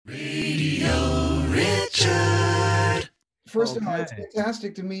First of all, it's Okay.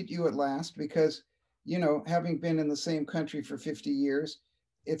 fantastic to meet you at last because, having been in the same country for 50 years,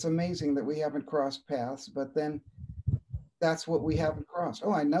 it's amazing that we haven't crossed paths, but then that's what we haven't crossed.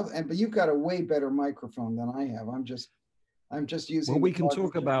 Oh, I know. And but you've got a way better microphone than I have. I'm just Well, using the we can plug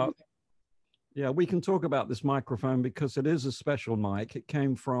talk that you. about, yeah, we can talk about this microphone because it is a special mic. It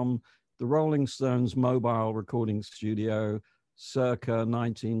came from the Rolling Stones mobile recording studio circa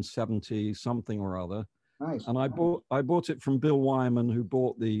 1970 something or other. Nice. And I bought it from Bill Wyman, who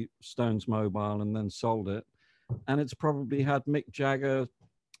bought the Stones mobile and then sold it. And it's probably had Mick Jagger's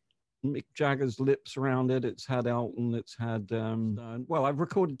lips around it. It's had Elton. It's had well, I've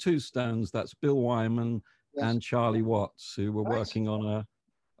recorded two Stones. That's Bill Wyman Yes. and Charlie Watts, who were Nice. working on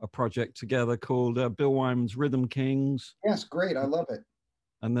a project together called Bill Wyman's Rhythm Kings, Yes. Great. I love it.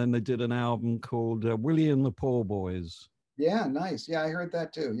 and then they did an album called Willie and the Poor Boys. Yeah. Nice. Yeah. I heard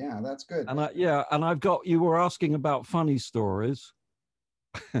that too. Yeah. That's good. And I've got, you were asking about funny stories.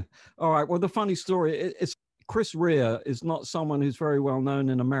 All right. Well, the funny story is Chris Rea is not someone who's very well known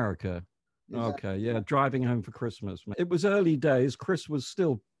in America. Is that Okay. Yeah. Driving Home for Christmas. It was early days. Chris was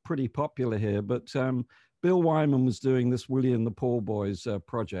still pretty popular here, but Bill Wyman was doing this Willie and the Poor Boys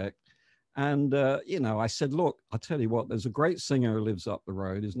project. And, I said, look, I'll tell you what, there's a great singer who lives up the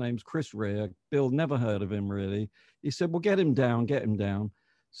road. His name's Chris Rea. Bill never heard of him, really. He said, well, get him down, get him down.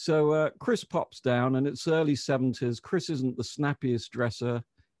 So Chris pops down, and it's early 70s. Chris isn't the snappiest dresser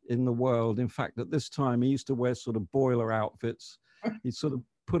in the world. In fact, at this time, he used to wear sort of boiler outfits. He sort of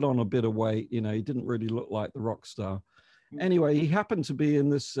put on a bit of weight. He didn't really look like the rock star. Anyway, he happened to be in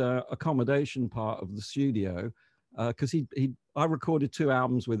this accommodation part of the studio because I recorded two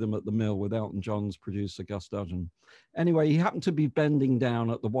albums with him at the Mill with Elton John's producer, Gus Dudgeon. Anyway, he happened to be bending down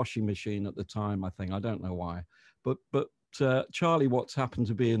at the washing machine at the time, I think. I don't know why. But Charlie Watts happened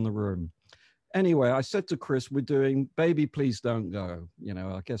to be in the room. Anyway, I said to Chris, we're doing Baby Please Don't Go.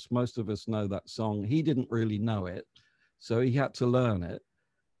 I guess most of us know that song. He didn't really know it, so he had to learn it.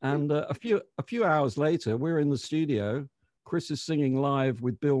 And a few hours later, we're in the studio. Chris is singing live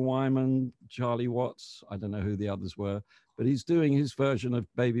with Bill Wyman, Charlie Watts. I don't know who the others were, but he's doing his version of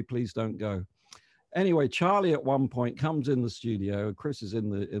Baby Please Don't Go. Anyway, Charlie at one point comes in the studio. Chris is in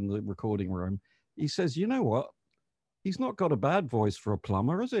the recording room. He says, you know what? He's not got a bad voice for a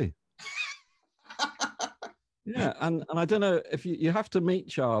plumber, has he? Yeah, and I don't know if you have to meet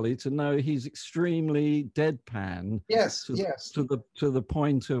Charlie to know he's extremely deadpan yes. to Yes. to the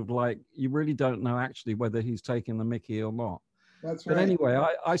point of like you really don't know actually whether he's taking the mickey or not. That's But right. anyway,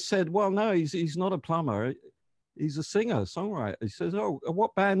 I said, well, no, he's not a plumber. He's a singer, songwriter. He says, oh,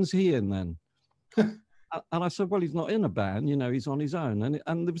 what band's he in then? And I said, well, he's not in a band, he's on his own.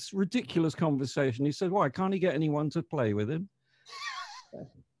 And there was ridiculous conversation. He said, why can't he get anyone to play with him?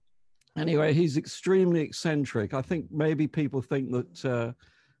 Anyway, he's extremely eccentric. I think maybe people think that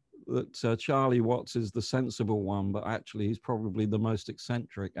Charlie Watts is the sensible one, but actually he's probably the most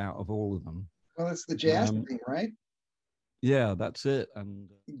eccentric out of all of them. Well, it's the jazz Um, thing, right? yeah, that's it. And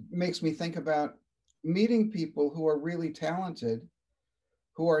It makes me think about meeting people who are really talented,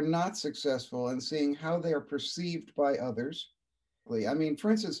 who are not successful, and seeing how they are perceived by others. I mean, for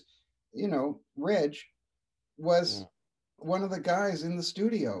instance, Reg was yeah. one of the guys in the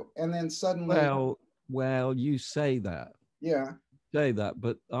studio, and then suddenly, Well, you yeah, say that,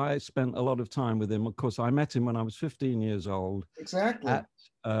 but I spent a lot of time with him. Of course, I met him when I was 15 years old. exactly.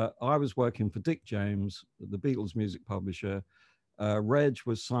 I was working for Dick James, the Beatles music publisher. Reg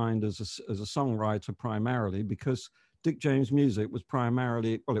was signed as a songwriter primarily because Dick James Music was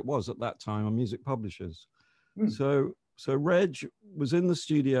primarily, well, it was at that time, a music publishers. Hmm. So Reg was in the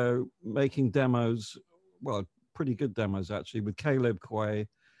studio making demos, well, pretty good demos actually, with Caleb Quay,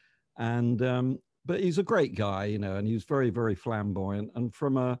 and but he's a great guy, and he was very, very flamboyant. And for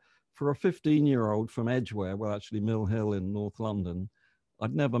a 15-year-old from Edgware, well, actually Mill Hill in North London,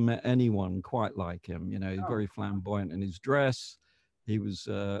 I'd never met anyone quite like him. He's Oh, very flamboyant in his dress. He was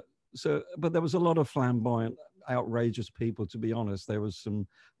but there was a lot of flamboyant, outrageous people. To be honest, there was some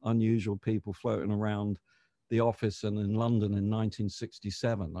unusual people floating around the office and in London in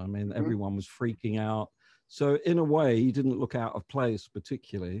 1967. I mean, mhm. everyone was freaking out. So in a way, he didn't look out of place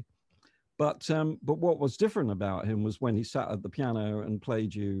particularly. But what was different about him was when he sat at the piano and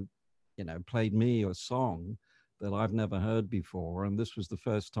played me a song that I've never heard before, and this was the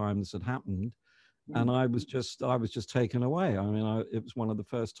first time this had happened, and Mhm. I was just taken away. I mean, it was one of the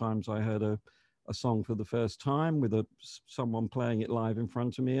first times I heard a song for the first time with someone playing it live in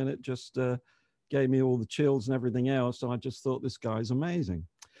front of me, and it just gave me all the chills and everything else. And I just thought this guy's amazing.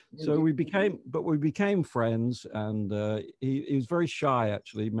 So Indeed. we became friends, and he was very shy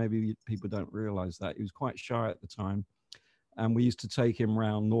actually. Maybe people don't realize that he was quite shy at the time. And we used to take him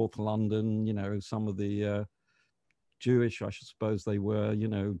around North London, you know, some of the Jewish, I suppose they were, you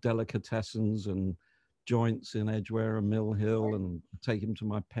know, delicatessens and joints in Edgware and Mill Hill, and take him to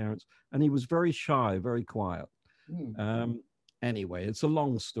my parents. And he was very shy, very quiet. Anyway, it's a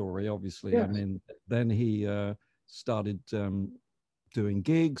long story, obviously. Yeah. I mean, then he started doing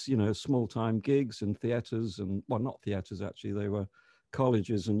gigs, you know, small-time gigs in theaters, and, well, not theaters, actually, they were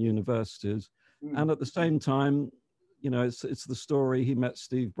colleges and universities. And at the same time, you know, it's the story, he met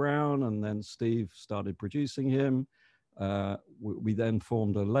Steve Brown, and then Steve started producing him. We then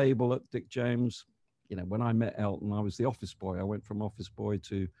formed a label at Dick James. You know, when I met Elton, I was the office boy. I went from office boy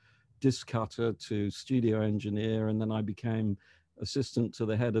to disc cutter to studio engineer, and then I became assistant to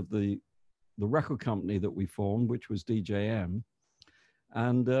the head of the record company that we formed, which was DJM.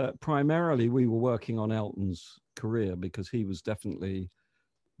 And primarily we were working on Elton's career, because he was definitely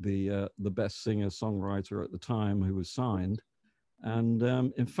the best singer-songwriter at the time who was signed. And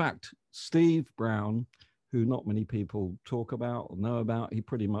in fact, Steve Brown, who not many people talk about or know about, he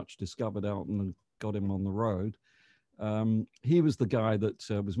pretty much discovered Elton and got him on the road. He was the guy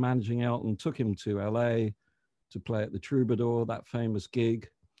that was managing Elton, took him to LA to play at the Troubadour, that famous gig.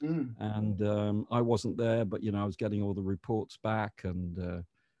 And I wasn't there, but, you know, I was getting all the reports back, and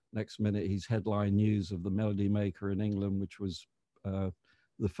next minute he's headline news of the Melody Maker in England, which was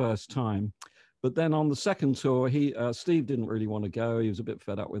the first time. But then on the second tour, Steve didn't really want to go. He was a bit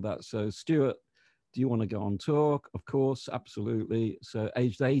fed up with that. So, Stuart, do you want to go on tour? Of course, absolutely. So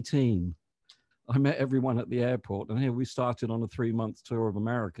aged 18, I met everyone at the airport, and here we started on a 3-month tour of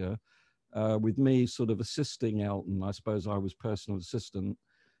America with me sort of assisting Elton. I suppose I was personal assistant.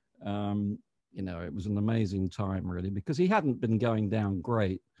 You know, it was an amazing time, really, because he hadn't been going down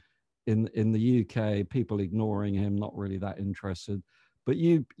great in the UK, people ignoring him, not really that interested. But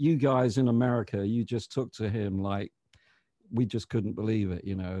you guys in America, you just took to him like we just couldn't believe it,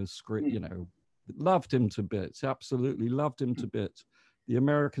 you know, you know, loved him to bits, absolutely loved him to bits. The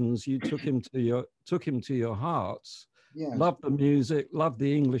Americans, you took him to your hearts, Yes. Loved the music, loved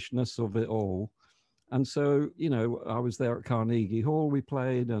the Englishness of it all. And so, you know, I was there at Carnegie Hall, we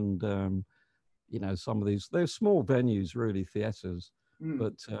played, and, you know, some of these, they're small venues, really, theaters.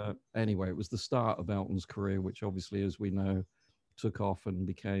 But anyway, it was the start of Elton's career, which obviously, as we know, took off and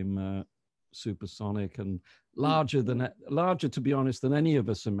became supersonic and larger, to be honest, than any of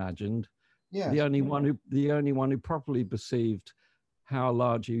us imagined. Yes. The only one who properly perceived how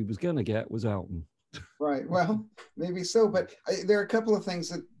large he was going to get was Elton. Right. Well, maybe so. But there are a couple of things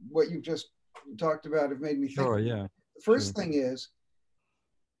that what you just talked about have made me think. Sure, yeah. The first thing is,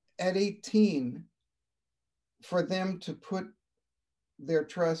 at 18, for them to put their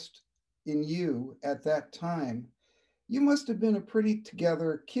trust in you at that time, you must have been a pretty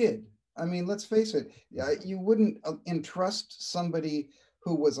together kid. I mean, let's face it, you wouldn't entrust somebody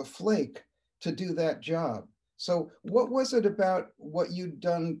who was a flake to do that job. So what was it about what you'd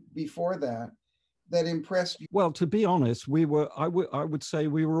done before that that impressed you? Well, to be honest, I would say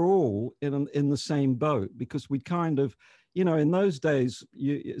we were all in the same boat, because we kind of, you know, in those days,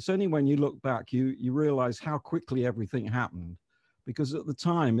 it's only when you look back, you realize how quickly everything happened, because at the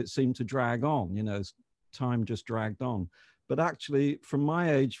time it seemed to drag on, you know, time just dragged on. But actually, from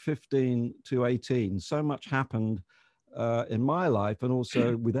my age, 15 to 18, so much happened in my life, and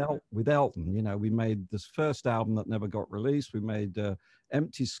also with Elton. You know, we made this first album that never got released. We made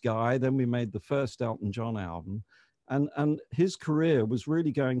Empty Sky, then we made the first Elton John album, and his career was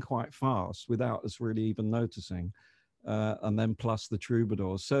really going quite fast without us really even noticing. And then plus the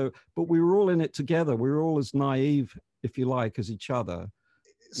Troubadours. So, but we were all in it together. We were all as naive, if you like, as each other.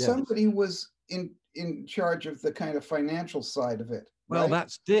 Somebody was in charge of the kind of financial side of it. Well, right?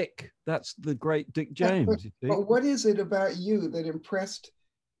 That's Dick. That's the great Dick James. But what is it about you that impressed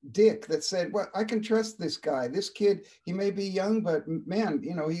Dick, that said, well, I can trust this guy, this kid, he may be young, but man,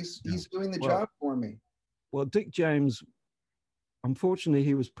 you know, he's doing the job for me. Well, Dick James, unfortunately,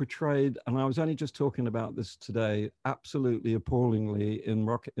 he was portrayed, and I was only just talking about this today, absolutely appallingly in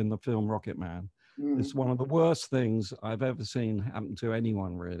the film Rocket Man. It's one of the worst things I've ever seen happen to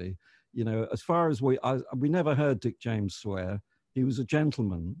anyone, really. You know, as far as we never heard Dick James swear. He was a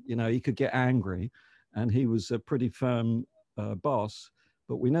gentleman. You know, he could get angry, and he was a pretty firm boss,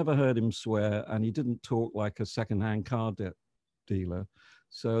 but we never heard him swear, and he didn't talk like a secondhand car dealer.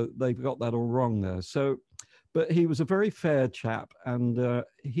 So they've got that all wrong there. So, but he was a very fair chap, and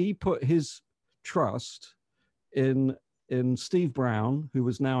he put his trust in Steve Brown, who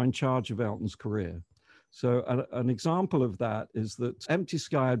was now in charge of Elton's career. So an example of that is that Empty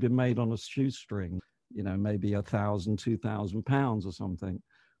Sky had been made on a shoestring, you know, maybe £1,000, £2,000 or something.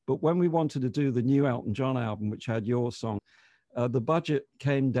 But when we wanted to do the new Elton John album, which had your song, the budget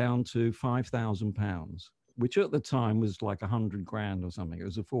came down to £5,000, which at the time was like 100 grand or something. It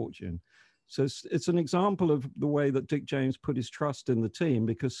was a fortune. So it's an example of the way that Dick James put his trust in the team,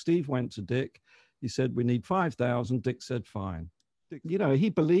 because Steve went to Dick. He said, we need 5,000. Dick said, fine. You know, he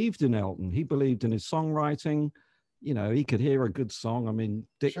believed in Elton. He believed in his songwriting. You know, he could hear a good song. I mean,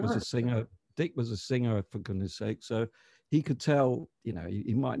 Dick was a singer. Dick was a singer, for goodness sake. So he could tell, you know,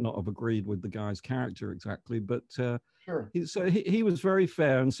 he might not have agreed with the guy's character exactly, but he was very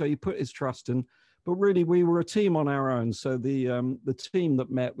fair. And so he put his trust in. But really, we were a team on our own. So the team that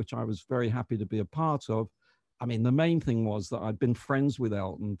met, which I was very happy to be a part of, I mean, the main thing was that I'd been friends with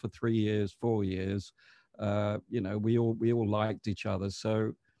Elton for 3 years, 4 years. You know, we all liked each other.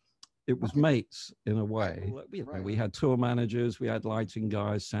 So it was mates in a way. You know, we had tour managers, we had lighting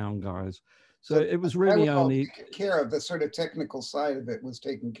guys, sound guys. So it was really only taken care of. The sort of technical side of it was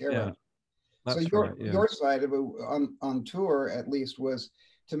taken care of. So That's your side of it on tour, at least, was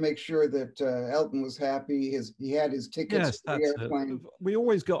to make sure that Elton was happy. He had his tickets for the airplane. We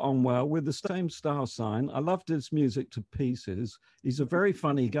always got on well with the same star sign. I loved his music to pieces. He's a very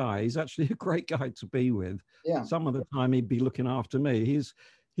funny guy. He's actually a great guy to be with. Yeah. Some of the time he'd be looking after me.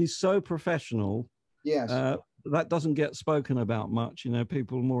 He's so professional. Yes. That doesn't get spoken about much. You know,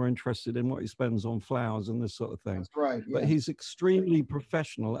 people are more interested in what he spends on flowers and this sort of thing. That's right. Yeah. But he's extremely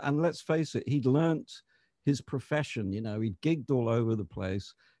professional. And let's face it, he'd learnt his profession. You know, he'd gigged all over the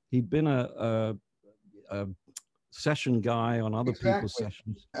place. He'd been a session guy on other people's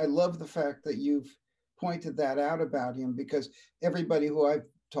sessions. I love the fact that you've pointed that out about him, because everybody who I've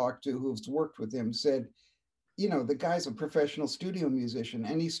talked to who's worked with him said, you know, the guy's a professional studio musician,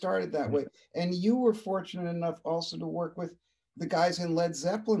 and he started that way. And you were fortunate enough also to work with the guys in Led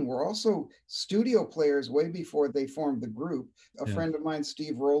Zeppelin, were also studio players way before they formed the group. A friend of mine,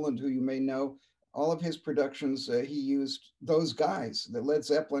 Steve Rowland, who you may know, all of his productions, he used those guys, the Led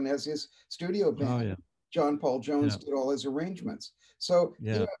Zeppelin, as his studio band. John Paul Jones did all his arrangements. So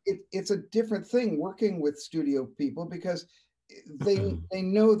you know, it's a different thing working with studio people, because they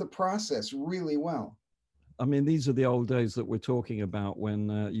know the process really well. I mean, these are the old days that we're talking about, when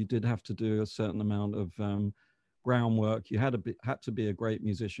you did have to do a certain amount of groundwork. You had to be a great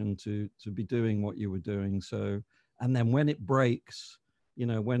musician to be doing what you were doing. So, and then when it breaks, you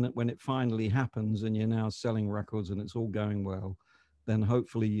know, when it finally happens and you're now selling records and it's all going well, then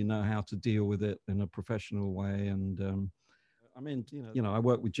hopefully you know how to deal with it in a professional way. And I mean, you know, I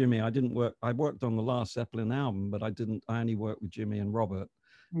worked with Jimmy. I worked on the last Zeppelin album, but I only worked with Jimmy and Robert.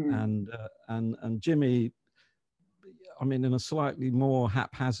 And Jimmy, I mean, in a slightly more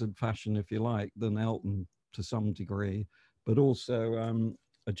haphazard fashion, if you like, than Elton to some degree, but also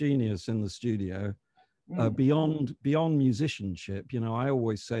a genius in the studio. Beyond musicianship, you know, I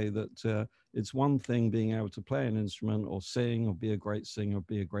always say that it's one thing being able to play an instrument or sing or be a great singer or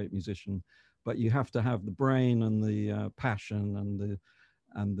be a great musician, but you have to have the brain and the passion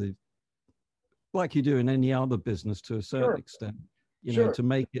and the like you do in any other business to a certain extent, you know, to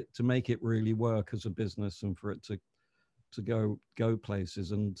make it really work as a business and for it to go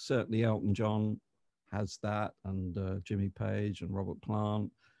places. And certainly Elton John has that, and Jimmy Page and Robert Plant.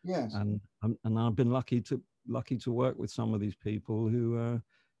 Yes. And I've been lucky to work with some of these people who,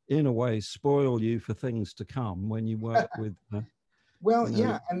 in a way, spoil you for things to come when you work with. Well, you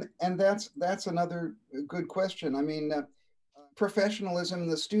know, and that's another good question. I mean, professionalism in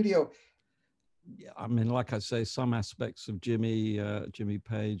the studio. Yeah, I mean, like I say, some aspects of Jimmy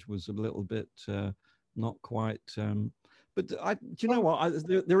Page was a little bit not quite. But do you know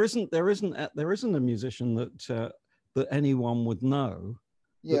what? There isn't a musician that anyone would know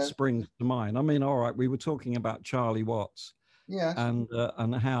that springs to mind. I mean, all right, we were talking about Charlie Watts,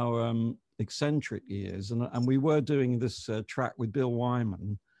 and how eccentric he is, and we were doing this track with Bill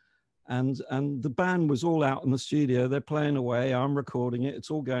Wyman, and the band was all out in the studio. They're playing away. I'm recording it. It's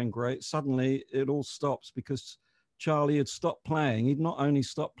all going great. Suddenly, it all stops because Charlie had stopped playing. He'd not only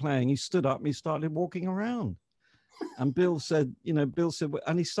stopped playing, he stood up and he started walking around. And Bill said,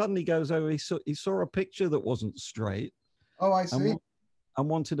 and he suddenly goes over. He saw a picture that wasn't straight. Oh, I see. And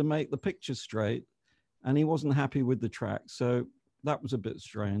wanted to make the picture straight, and he wasn't happy with the track. So that was a bit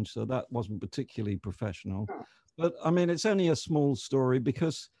strange. So that wasn't particularly professional. But I mean, it's only a small story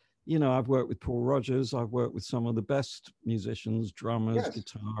because, you know, I've worked with Paul Rodgers. I've worked with some of the best musicians, drummers,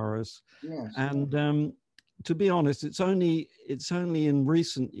 guitarists. Yes. And to be honest, it's only in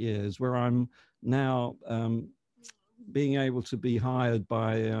recent years where I'm now being able to be hired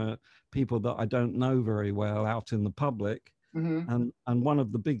by people that I don't know very well out in the public. And one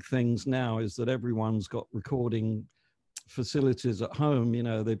of the big things now is that everyone's got recording facilities at home. You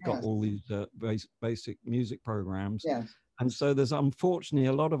know, they've got all these basic music programs. And so there's unfortunately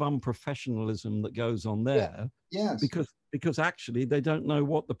a lot of unprofessionalism that goes on Yeah. there Yes. because actually they don't know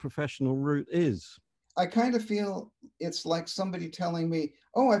what the professional route is. I kind of feel it's like somebody telling me,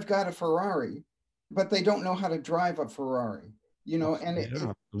 "Oh, I've got a Ferrari," but they don't know how to drive a Ferrari, you know, and Yeah, it's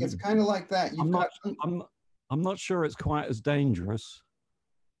absolutely. kind of like that. You've I'm got not I'm I'm not sure it's quite as dangerous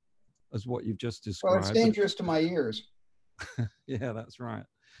as what you've just well, it's described, but dangerous to my ears. yeah, that's right.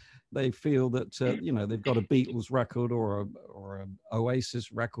 They feel that you know, they've got a Beatles record or a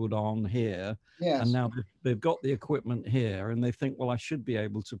Oasis record on here, and Yes. now they've got the equipment here, and they think, well, I should be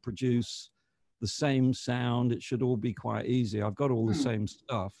able to produce the same sound. It should all be quite easy. I've got all the Hmm. same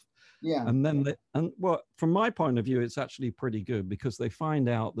stuff. Yeah. And then well, from my point of view, it's actually pretty good because they find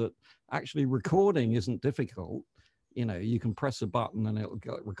out that actually recording isn't difficult. You know, you can press a button and it'll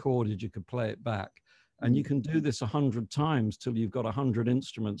get recorded. You can play it back, and you can do this 100 times till you've got 100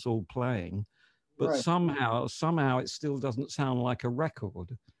 instruments all playing. But Right. somehow it still doesn't sound like a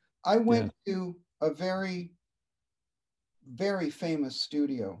record. I Yeah, went to a very, very famous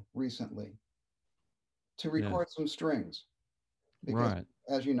studio recently to yeah, record some strings because, right.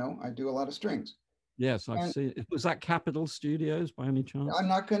 as you know, I do a lot of strings. Yes, I've And seen. Was that Capitol Studios by any chance? I'm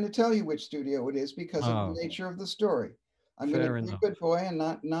not going to tell you which studio it is because of the Oh, nature of the story. I'm going to fair be a enough. good boy and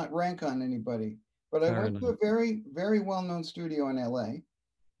not rank on anybody. But I Fair went to enough. a very, very well-known studio in LA,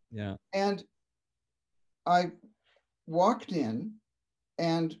 Yeah, and I walked in,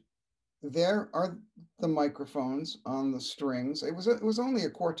 and there are the microphones on the strings. It was only a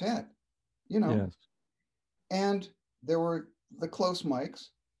quartet, you know, yes. and there were the close mics.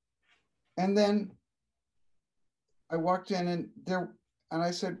 And then I walked in, and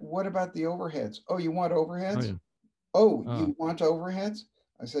I said, "What about the overheads? Oh, you want Oh, overheads? yeah. Oh, Oh, you want overheads?"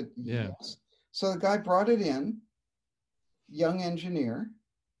 I said, yeah. "Yes." So the guy brought it in, young engineer,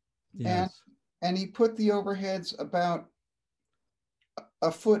 and Yes. and he put the overheads about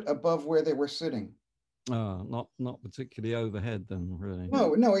a foot above where they were sitting. Not particularly overhead then, really.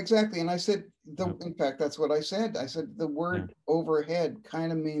 No, no, exactly. And I said, Yeah, in fact, that's what I said. I said the yeah. word overhead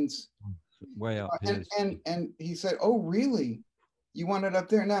kind of means, Way up here. and he said, "Oh, really? You want it up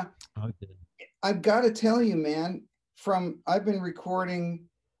there?" Now, Okay. I've got to tell you, man, I've been recording,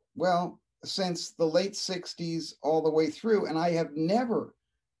 well, since the late 60s all the way through, and I have never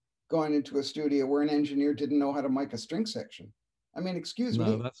gone into a studio where an engineer didn't know how to mic a string section. I mean, excuse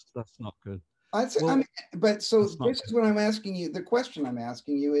No, me. that's not good. I'd say, I Well, mean, but so that's not this is good. what I'm asking you. The question I'm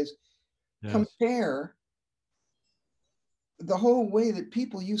asking you is Yes. compare the whole way that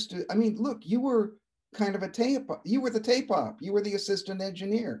people used to. I mean, look, you were kind of you were the tape op, you were the assistant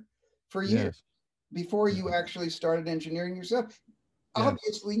engineer for years Yes. before Yeah. you actually started engineering yourself. Yes.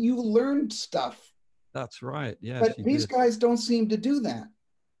 Obviously, you learned stuff, That's right. Yes, but you these did. guys don't seem to do that.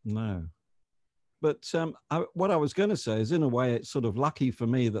 No. But what I was going to say is, in a way, it's sort of lucky for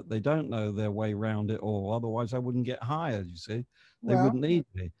me that they don't know their way around it all. Otherwise, I wouldn't get hired. You see, they Well, wouldn't need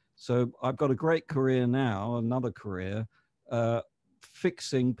me. So I've got a great career now, another career, uh,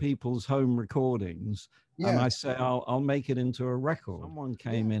 fixing people's home recordings. And yes, I say I'll make it into a record. Someone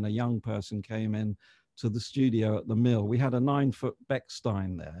came in, a young person came in to the studio at the mill. We had a 9-foot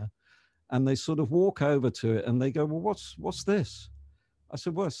Bechstein there, and they sort of walk over to it and they go, "Well, what's this?" I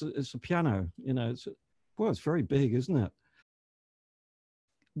said, "Well, it's a piano, you know, well, it's very big, isn't it?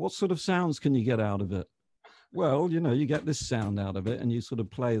 What sort of sounds can you get out of it?" "Well, you know, you get this sound out of it and you sort of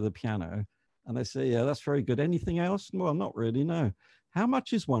play the piano." And they say, "Yeah, that's very good. Anything else?" "Well, not really, no." "How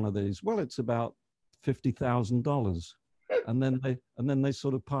much is one of these?" "Well, it's about $50,000. And then they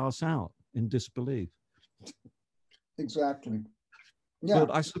sort of pass out in disbelief. exactly. Yeah,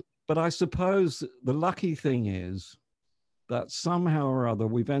 But I suppose the lucky thing is that somehow or other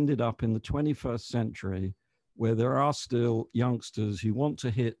we've ended up in the 21st century where there are still youngsters who want to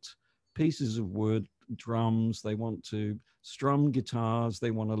hit pieces of wood, drums, they want to strum guitars,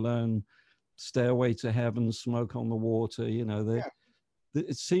 they want to learn Stairway to Heaven, Smoke on the Water. You know, yeah,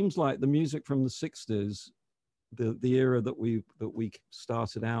 it seems like the music from the 60s, the era that we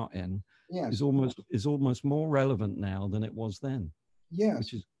started out in, yes, is almost more relevant now than it was then,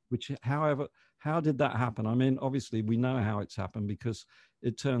 yes, which however, how did that happen? I mean, obviously we know how it's happened because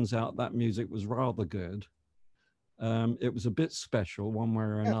it turns out that music was rather good. It was a bit special one way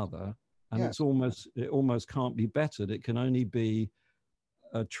or yes, another, and yes, it almost can't be bettered. It can only be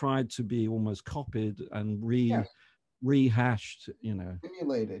tried to be almost copied and yes. rehashed, you know.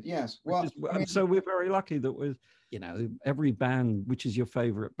 Stimulated. Yes. Which Well, is, I and mean, so we're very lucky that we're, you know, every band, which is your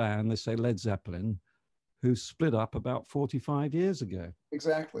favorite band, they say Led Zeppelin, who split up about 45 years ago.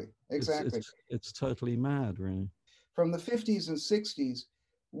 exactly, It's exactly. it's it's totally mad, really. From the 50s and 60s,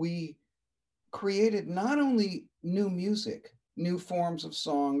 we created not only new music, new forms of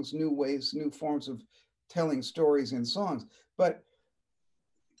songs, new ways, new forms of telling stories in songs, but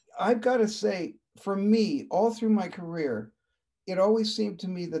I've got to say, for me, all through my career, it always seemed to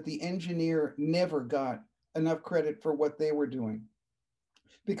me that the engineer never got enough credit for what they were doing,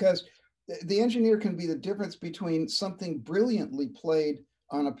 because the engineer can be the difference between something brilliantly played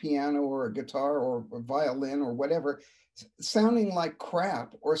on a piano or a guitar or a violin or whatever, sounding like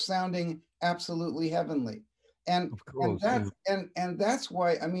crap or sounding absolutely heavenly. And Of course, yeah. and that's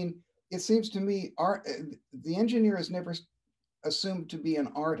why, I mean, it seems to me art, the engineer is never assumed to be an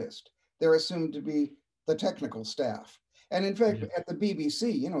artist. They're assumed to be the technical staff. And in fact, Yeah. at the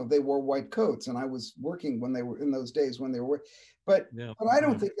BBC, you know, they wore white coats, and I was working when they were in those days when they were, but Yeah. but I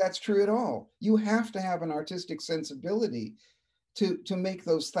don't Yeah. think that's true at all. You have to have an artistic sensibility to make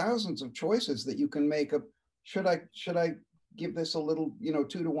those thousands of choices that you can make of, should I give this a little, you know,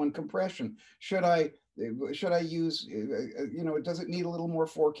 2-to-1 compression? Should I use, you know, does it need a little more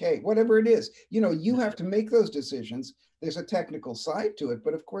 4K? Whatever it is, you know, you have to make those decisions. There's a technical side to it,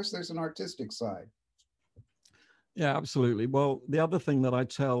 but of course there's an artistic side. Yeah, absolutely. Well, the other thing that I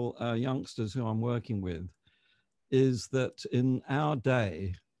tell youngsters who I'm working with is that in our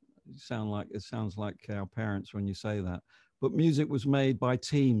day, it sounds like our parents when you say that, but music was made by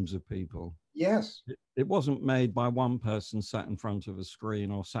teams of people. Yes, It wasn't made by one person sat in front of a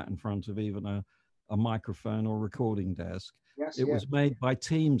screen or sat in front of even a microphone or recording desk. yes, It yes. was made by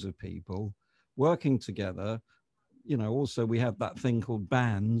teams of people working together. You know, also we have that thing called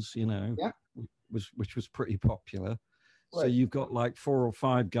bands, you know, Yeah, which was pretty popular. So right. you've got like 4 or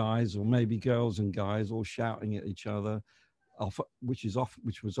 5 guys, or maybe girls and guys, all shouting at each other, which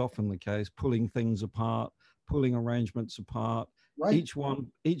was often the case, pulling things apart, pulling arrangements apart. Right. Each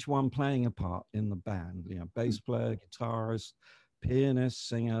one playing a part in the band. You know, bass player, guitarist, pianist,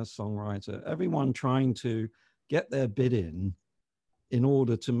 singer, songwriter. Everyone trying to get their bit in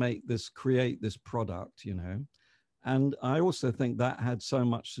order to create this product. You know, and I also think that had so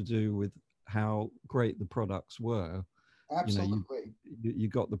much to do with how great the products were. You know, Absolutely. you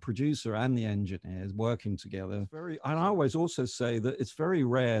got the producer and the engineers working together. And I always also say that it's very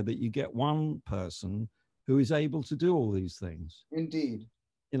rare that you get one person who is able to do all these things. Indeed.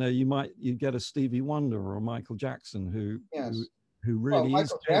 You know, you get a Stevie Wonder or a Michael Jackson Yes. who Well, really is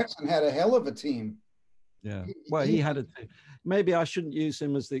Michael capable. Jackson had a hell of a team. Yeah. He, Well, he he, had a. Maybe I shouldn't use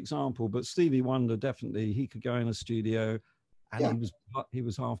him as the example, but Stevie Wonder definitely, he could go in a studio, and yeah, he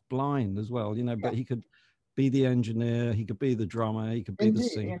was half blind as well. You know, yeah. but he could be the engineer, he could be the drummer, he could be the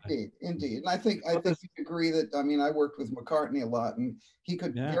Indeed, singer. indeed, indeed. And I think Well, you'd agree that, I mean, I worked with McCartney a lot, and he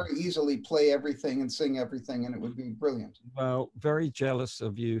could yeah. very easily play everything and sing everything, and it would be brilliant. Well, very jealous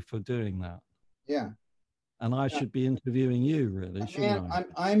of you for doing that. Yeah. And I Yeah. should be interviewing you, really, shouldn't Man,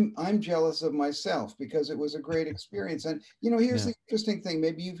 I? I'm jealous of myself because it was a great experience. And you know, here's Yeah. the interesting thing.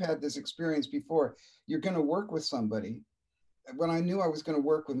 Maybe you've had this experience before. You're going to work with somebody. When I knew I was going to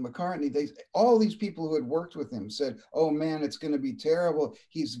work with McCartney, all these people who had worked with him said, "Oh man, it's going to be terrible.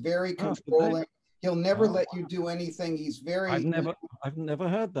 He's very Oh, did they? controlling. He'll never Oh, let you do anything. He's I've very, never, I've never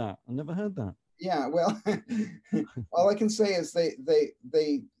heard that. I never heard that. yeah." Well, all I can say is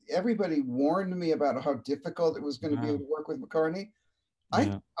they everybody warned me about how difficult it was going to be Wow. to work with McCartney. I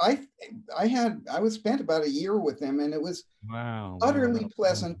Yeah. I I was spent about a year with him, and it was Wow. Wow. utterly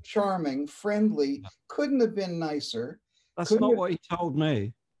pleasant, charming, friendly. Couldn't have been nicer. That's Couldn't not have, what he told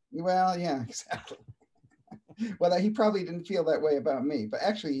me. well, yeah, exactly. Well, he probably didn't feel that way about me, but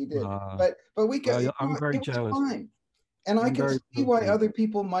actually he did. Uh, But we got, well, I'm very it was jealous. fine, and I I'm can very see why jealous. other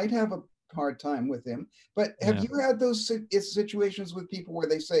people might have a hard time with him. But have Yeah. you had those situations with people where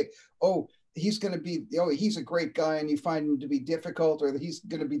they say, "Oh, he's a great guy," and you find him to be difficult, or he's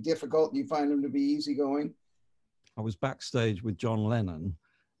going to be difficult and you find him to be easygoing? I was backstage with John Lennon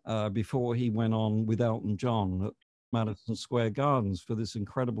before he went on with Elton John at Madison Square Gardens for this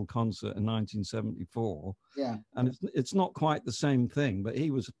incredible concert in 1974. Yeah. And it's not quite the same thing, but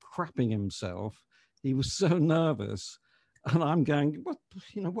he was crapping himself. He was so nervous. And I'm going,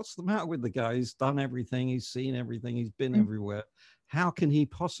 what's the matter with the guy? He's done everything. He's seen everything. He's been everywhere. How can he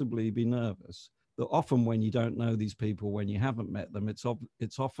possibly be nervous? That often when you don't know these people, when you haven't met them, it's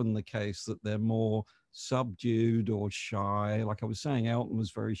often the case that they're more subdued or shy. Like I was saying, Elton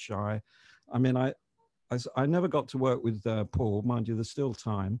was very shy. I mean, I never got to work with Paul. Mind you, there's still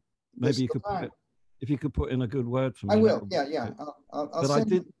time. There's Maybe you still could time. if you could put in a good word for I me, that will. would be Yeah, yeah. great. I'll But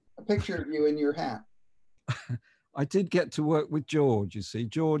send you a picture of you in your hat. I did get to work with George. You see,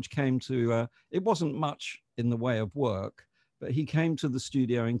 George came to. It wasn't much in the way of work, but he came to the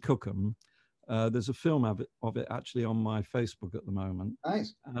studio in Cookham There's a film of it actually on my Facebook at the moment.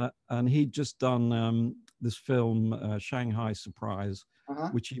 Nice. And he'd just done this film, Shanghai Surprise,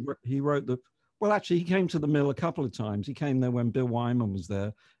 which he wrote the. Well, actually, he came to the Mill a couple of times. He came there when Bill Wyman was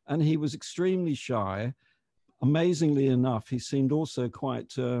there, and he was extremely shy. Amazingly enough, he seemed also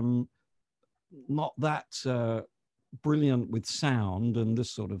quite not that brilliant with sound and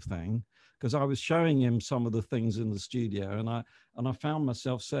this sort of thing, because I was showing him some of the things in the studio, and I found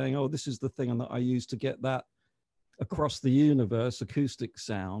myself saying, "Oh, this is the thing that I use to get that across the universe acoustic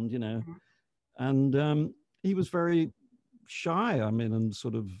sound," you know. And he was very shy. I mean, and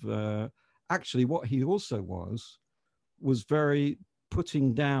sort of actually, what he also was very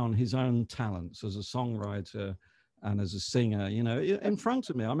putting down his own talents as a songwriter and as a singer, you know, in front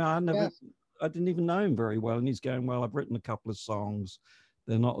of me. I mean, I didn't even know him very well, and he's going, "Well, I've written a couple of songs.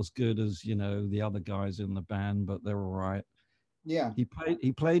 They're not as good as, you know, the other guys in the band, but they're all right." Yeah.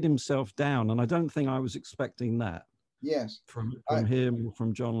 He played himself down, and I don't think I was expecting that. Yes. From him,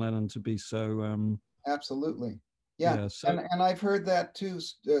 from John Lennon, to be so. Absolutely. Yeah. So, and I've heard that too,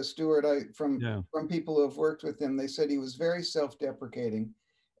 Stuart. From people who have worked with him, they said he was very self-deprecating.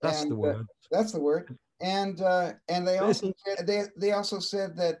 That's the word. That's the word. And they also said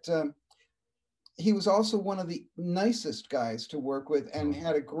that he was also one of the nicest guys to work with, and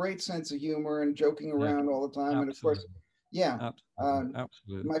had a great sense of humor and joking around all the time. Absolutely. And of course,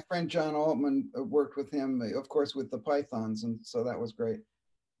 absolutely. My friend John Altman worked with him, of course, with the Pythons, and so that was great.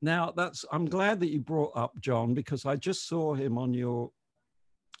 Now, I'm glad that you brought up John, because I just saw him on your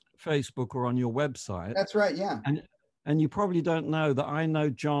Facebook or on your website. That's right, yeah. And you probably don't know that I know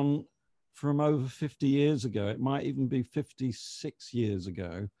John from over 50 years ago. It might even be 56 years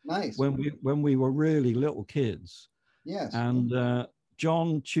ago. Nice. When we were really little kids. Yes. And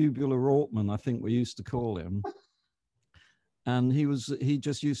John Tubular Ortman, I think we used to call him. And he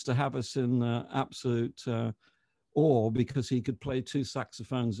just used to have us in absolute awe, because he could play two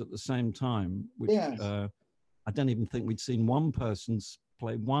saxophones at the same time, which I don't even think we'd seen one person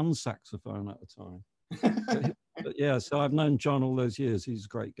play one saxophone at a time. But yeah, so I've known John all those years. He's a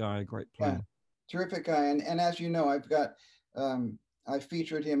great guy, a great player. Yeah, terrific guy. And as you know, I've got, I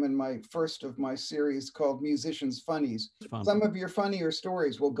featured him in my first of my series called Musicians Funnies. Some of your funnier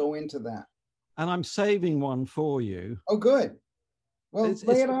stories will go into that. And I'm saving one for you. Oh, good. Well,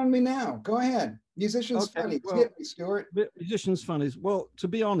 lay it on me now. Go ahead. Musicians Funnies. Hit me, Stuart. Musicians Funnies. Well, to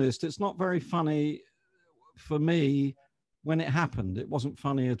be honest, it's not very funny for me when it happened. It wasn't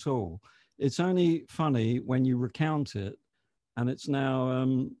funny at all. It's only funny when you recount it, and it's now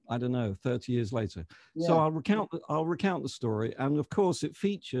I don't know, 30 years later. Yeah. So I'll recount the story, and of course it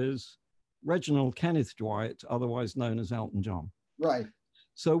features Reginald Kenneth Dwight, otherwise known as Elton John. Right.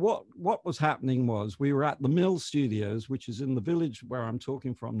 So what was happening was, we were at the Mill Studios, which is in the village where I'm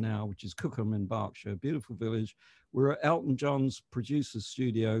talking from now, which is Cookham in Berkshire, beautiful village. We're at Elton John's producer's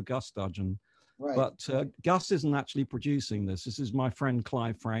studio, Gus Dudgeon. Right. But Gus isn't actually producing this. This is my friend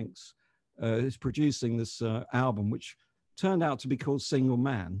Clive Franks. Is producing this album, which turned out to be called Single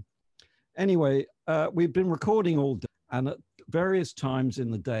Man. Anyway, we've been recording all day, and at various times in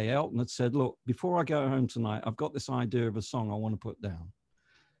the day, Elton had said, "Look, before I go home tonight, I've got this idea of a song I want to put down."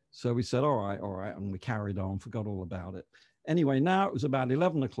 So we said, all right, and we carried on, forgot all about it. Anyway, now it was about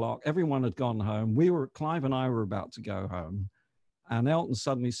 11 o'clock. Everyone had gone home. Clive and I were about to go home, and Elton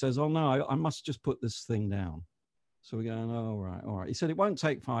suddenly says, "Oh no, I must just put this thing down." So we're going, "Oh, all right." He said, "It won't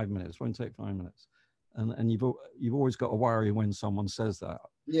take 5 minutes, won't take 5 minutes." And you've always got to worry when someone says that.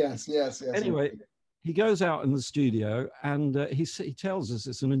 Yes. Anyway, he goes out in the studio, and he tells us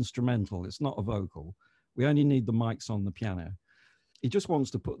it's an instrumental. It's not a vocal. We only need the mics on the piano. He just wants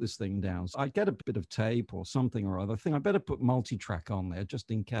to put this thing down. So I get a bit of tape or something or other. I think I better put multi-track on there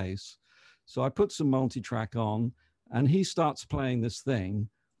just in case. So I put some multi-track on, and he starts playing this thing,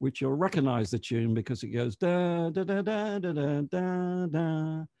 which you'll recognize the tune because it goes da da da da da da da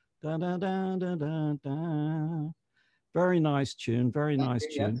da da da da da da da. Very nice tune, very nice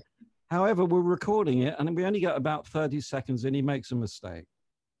tune. Yes. However, we're recording it, and we only get about 30 seconds in. He makes a mistake.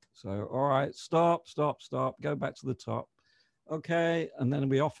 So, all right, stop, go back to the top. Okay, and then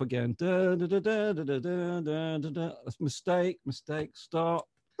we off again. Da, da, da, da, da, da, da, da, da. Mistake, stop.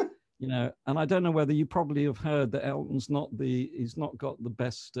 You know, and I don't know whether you probably have heard that Elton's he's not got the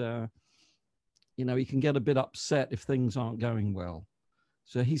best, you know, he can get a bit upset if things aren't going well.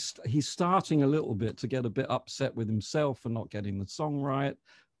 So he's starting a little bit to get a bit upset with himself for not getting the song right,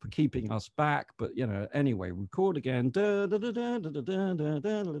 for keeping us back. But, you know, anyway, record again. Da, da, da, da, da, da, da, da,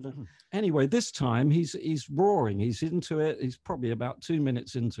 da, da, da. Anyway, this time he's roaring. He's into it. He's probably about 2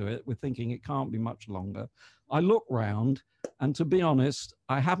 minutes into it. We're thinking it can't be much longer. I look round, and to be honest,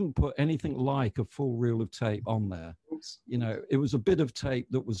 I haven't put anything like a full reel of tape on there. Oops. You know, it was a bit of tape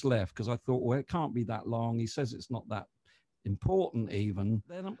that was left because I thought, well, it can't be that long. He says it's not that important even.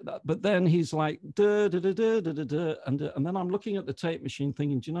 But then he's like, duh, duh, duh, duh, duh, duh, duh, and then I'm looking at the tape machine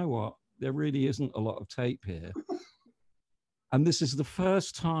thinking, do you know what? There really isn't a lot of tape here. And this is the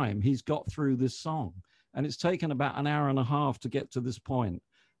first time he's got through this song. And it's taken about an hour and a half to get to this point.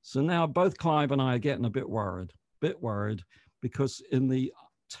 So now both Clive and I are getting a bit worried, because in the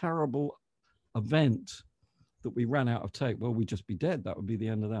terrible event that we ran out of tape, well, we'd just be dead. That would be the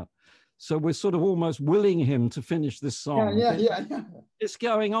end of that. So we're sort of almost willing him to finish this song. Yeah. It's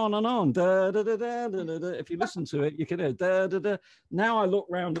going on and on. Da, da, da, da, da, da, da. If you listen to it, you can hear da, da, da. Now I look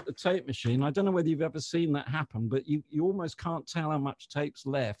round at the tape machine. I don't know whether you've ever seen that happen, but you almost can't tell how much tape's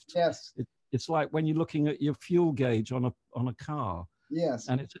left. Yes. It's like when you're looking at your fuel gauge on a car. Yes.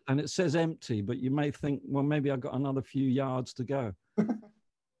 And it says empty, but you may think, well, maybe I've got another few yards to go.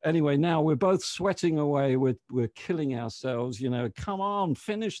 Anyway, now we're both sweating away. We're killing ourselves, you know, come on,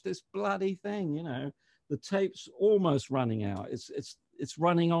 finish this bloody thing. You know, the tape's almost running out. It's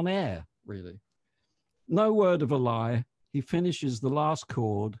running on air, really. No word of a lie. He finishes the last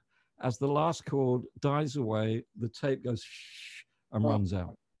chord. As the last chord dies away, the tape goes shh and runs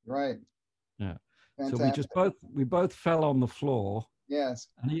out. Right. Yeah. Fantastic. So we both fell on the floor. Yes.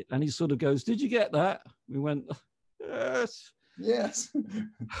 And he sort of goes, did you get that? We went, yes. Yes.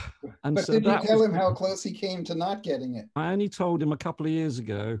 And but so did you tell him how close he came to not getting it? I only told him a couple of years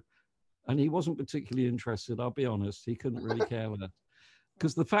ago, and he wasn't particularly interested. I'll be honest. He couldn't really care less.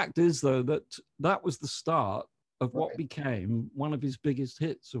 Because the fact is, though, that was the start of what became one of his biggest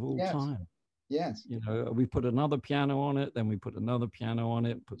hits of all time. Yes. You know, we put another piano on it, then we put another piano on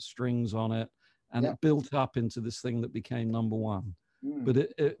it, put strings on it, and it built up into this thing that became number one. But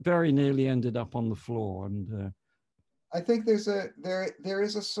it very nearly ended up on the floor. And I think there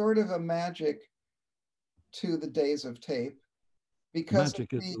is a sort of a magic to the days of tape, because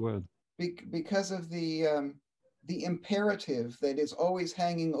magic is the word. Because of the imperative that is always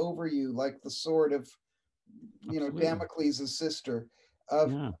hanging over you, like the sword of, you know, Damocles' sister.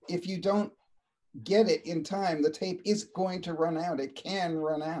 If you don't get it in time, the tape is going to run out. It can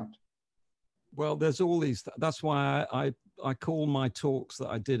run out. Well, there's all these. That's why I call my talks that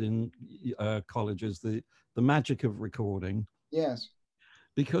I did in colleges the magic of recording. Yes.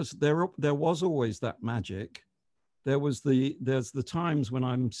 Because there was always that magic. There's the times when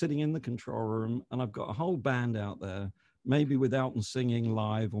I'm sitting in the control room and I've got a whole band out there, maybe with Elton singing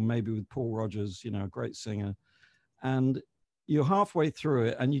live, or maybe with Paul Rodgers, you know, a great singer, and you're halfway through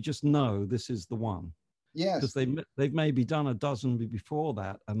it and you just know this is the one. Yes. Because they've maybe done a dozen before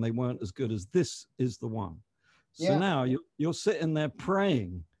that and they weren't as good as this is the one. So now you're sitting there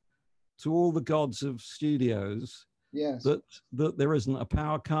praying to all the gods of studios that there isn't a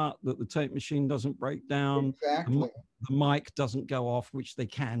power cut, that the tape machine doesn't break down, exactly. the mic doesn't go off, which they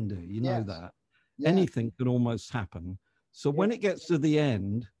can do. You know that. Yeah. Anything can almost happen. So when it gets to the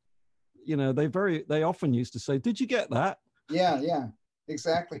end, you know, they often used to say, "Did you get that?" Yeah.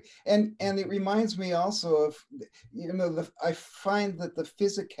 Exactly. And it reminds me also of, you know, I find that the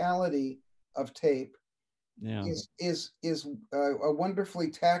physicality of tape is a wonderfully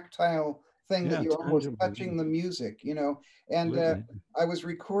tactile thing, that you're almost touching the music, you know. And I was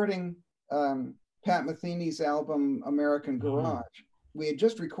recording Pat Metheny's album American Garage. We had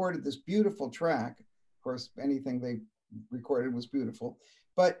just recorded this beautiful track. Of course, anything they recorded was beautiful.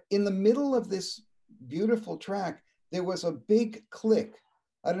 But in the middle of this beautiful track, there was a big click.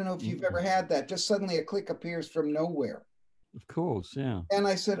 I don't know if you've ever had that. Just suddenly a click appears from nowhere. Of course, yeah. And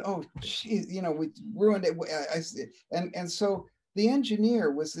I said, "Oh, geez, you know, we ruined it." And so the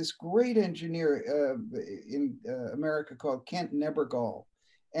engineer was this great engineer in America called Kent Nebergall,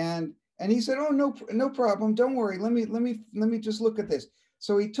 and he said, "Oh, no problem. Don't worry. Let me just look at this."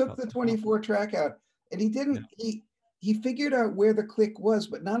 So he took the 24 track out, and he didn't. He figured out where the click was,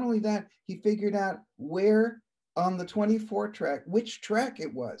 but not only that, he figured out where on the 24 track, which track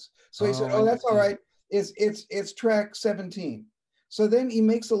it was. So he said, "Oh, that's all right. It's track 17." So then he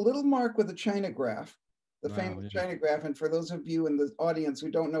makes a little mark with a chinograph, the famous chinograph. And for those of you in the audience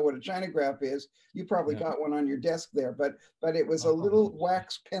who don't know what a chinograph is, you probably got one on your desk there, but it was a little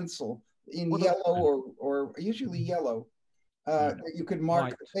wax pencil in yellow or usually yellow that you could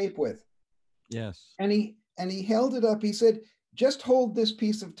mark the tape with. Yes. And he held it up. He said, just hold this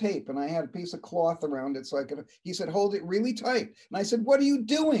piece of tape. And I had a piece of cloth around it so I could, he said, hold it really tight. And I said, what are you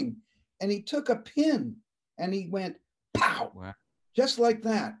doing? And he took a pin and he went, pow, Wow. just like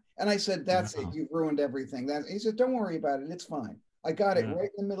that. And I said, that's it. Wow. You've ruined everything. He said, don't worry about it. It's fine. I got it Yeah. right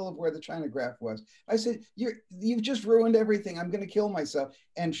in the middle of where the Chinagraph was. I said, you've just ruined everything. I'm going to kill myself.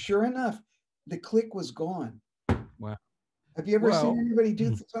 And sure enough, the click was gone. Wow. Have you ever seen anybody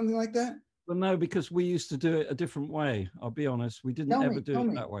do something like that? Well, no, because we used to do it a different way. I'll be honest. We didn't ever do Tell it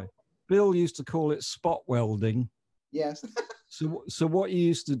me. that way. Bill used to call it spot welding. Yes. So what you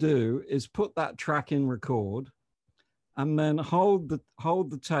used to do is put that track in record and then hold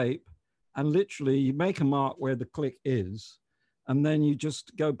the tape and literally you make a mark where the click is. And then you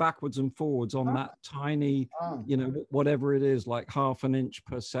just go backwards and forwards on that tiny, you know, whatever it is, like 1/2 inch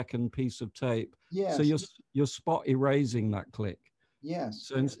per second piece of tape. Yes. So you're spot erasing that click. Yes.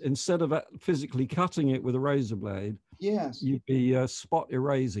 So instead of physically cutting it with a razor blade, yes, you'd be spot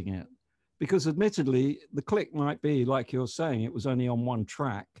erasing it. Because admittedly, the click might be, like you're saying, it was only on one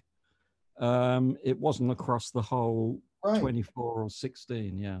track. It wasn't across the whole 24 or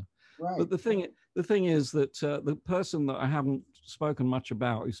 16, yeah. Right. But the thing is that the person that I haven't spoken much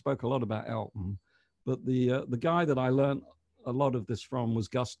about, who spoke a lot about Elton, but the guy that I learned a lot of this from was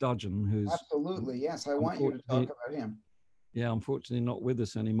Gus Dudgeon, who's absolutely, yes. I want you to talk about him. Yeah, unfortunately not with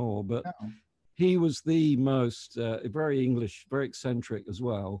us anymore, but no. He was the most very English, very eccentric as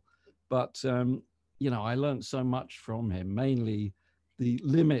well. But you know, I learned so much from him, mainly the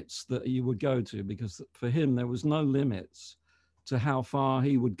limits that you would go to, because for him there was no limits to how far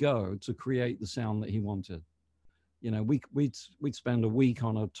he would go to create the sound that he wanted. You know, we'd spend a week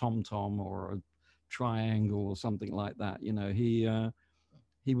on a tom-tom or a triangle or something like that. You know,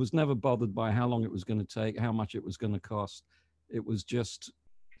 he was never bothered by how long it was going to take, how much it was going to cost. It was just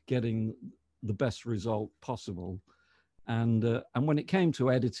getting the best result possible. And when it came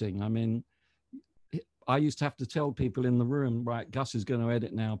to editing, I mean, I used to have to tell people in the room, right, Gus is going to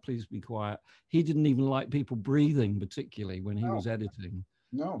edit now, please be quiet. He didn't even like people breathing, particularly when he was editing.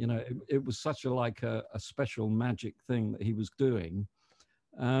 No. You know, it was such a special magic thing that he was doing.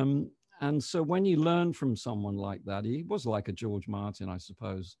 And so when you learn from someone like that, he was like a George Martin, I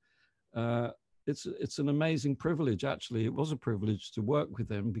suppose. It's an amazing privilege, actually. It was a privilege to work with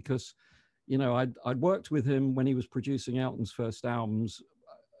him because, you know, I'd worked with him when he was producing Elton's first albums,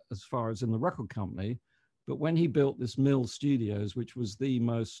 as far as in the record company. But when he built this Mill Studios, which was the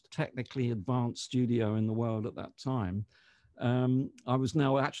most technically advanced studio in the world at that time, I was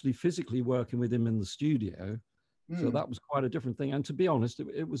now actually physically working with him in the studio. So that was quite a different thing. And to be honest,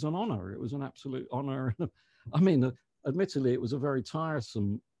 it was an honor. It was an absolute honor. I mean, admittedly, it was a very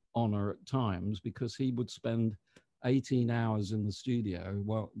tiresome honor at times because he would spend 18 hours in the studio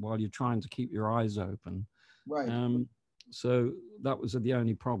while you're trying to keep your eyes open. Right. So that was the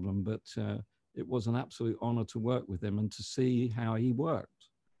only problem, but it was an absolute honor to work with him and to see how he worked.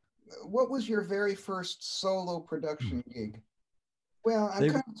 What was your very first solo production gig? Well, I'm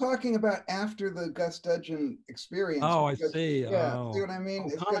kind of talking about after the Gus Dudgeon experience. Oh, I see. Yeah, see what I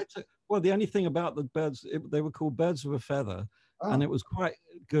mean? Well, the only thing about the Birds, they were called Birds of a Feather. And it was quite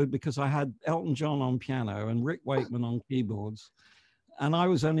good because I had Elton John on piano and Rick Wakeman on keyboards. And I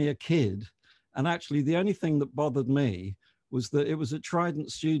was only a kid. And actually, the only thing that bothered me was that it was at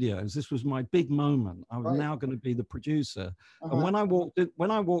Trident Studios. This was my big moment. I was now going to be the producer. And when I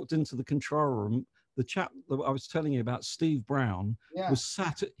walked into the control room, the chap that I was telling you about, Steve Brown, was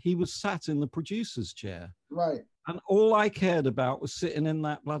sat in the producer's chair. Right. And all I cared about was sitting in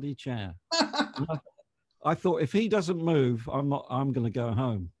that bloody chair. I thought, if he doesn't move, I'm going to go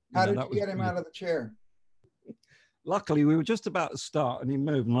home. How did you get him out of the chair? Luckily, we were just about to start and he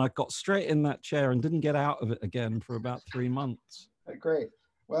moved and I got straight in that chair and didn't get out of it again for about 3 months. Great.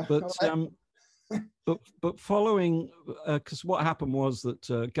 Well, but following, because what happened was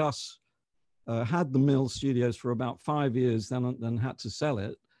that Gus had the Mill Studios for about 5 years, then had to sell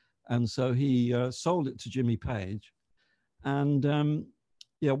it. And so he sold it to Jimmy Page. And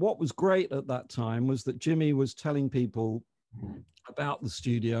yeah, what was great at that time was that Jimmy was telling people about the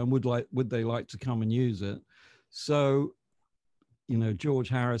studio and would they like to come and use it. So, you know, George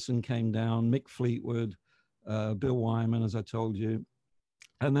Harrison came down, Mick Fleetwood, Bill Wyman, as I told you.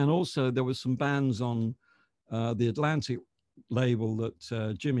 And then also there was some bands on the Atlantic label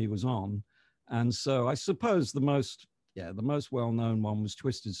that Jimmy was on. And so I suppose the most well-known one was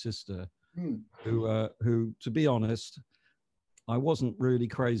Twisted Sister, who, to be honest, I wasn't really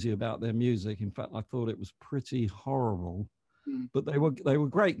crazy about their music. In fact, I thought it was pretty horrible. But they were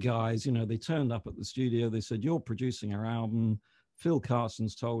great guys. You know, they turned up at the studio. They said, "You're producing our album. Phil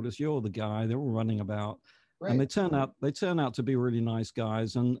Carson's told us you're the guy." They're all running about. and Great. they turn out to be really nice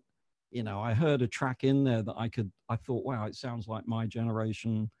guys. And you know, I heard a track in there that I thought, wow, it sounds like My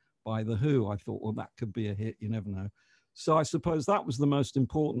Generation by The Who. I thought, well, that could be a hit. You never know. So I suppose that was the most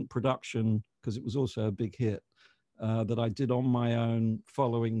important production, because it was also a big hit, that I did on my own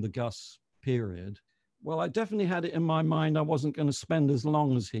following the Gus period. Well, I definitely had it in my mind I wasn't going to spend as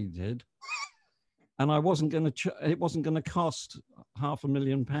long as he did, and I wasn't going to. It wasn't going to cost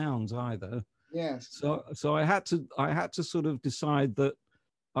 £500,000 either. Yes. So I had to sort of decide that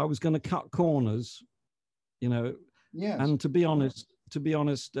I was going to cut corners, you know. Yes. And to be honest,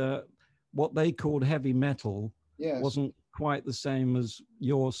 what they called heavy metal Yes. wasn't quite the same as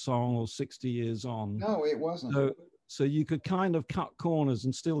Your Song or 60 Years On. No, it wasn't. So you could kind of cut corners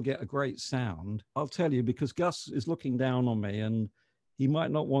and still get a great sound. I'll tell you, because Gus is looking down on me, and he might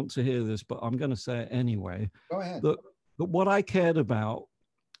not want to hear this, but I'm going to say it anyway. Go ahead. That what I cared about,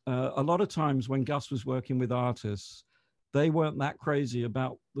 a lot of times when Gus was working with artists, they weren't that crazy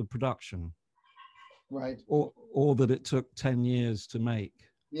about the production. Right. Or that it took 10 years to make.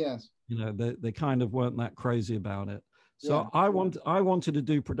 Yes. You know, they kind of weren't that crazy about it. So Yeah. I wanted to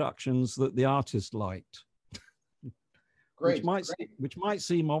do productions that the artist liked. Great. Which might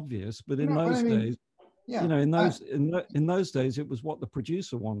seem obvious, but in No, those days, yeah. you know, in those days, it was what the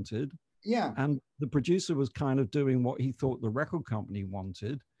producer wanted. Yeah. And the producer was kind of doing what he thought the record company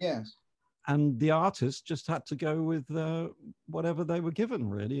wanted. Yes. And the artist just had to go with whatever they were given,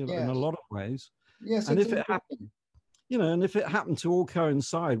 really, Yes. in a lot of ways. Yes. And if it happened, you know, and if it happened to all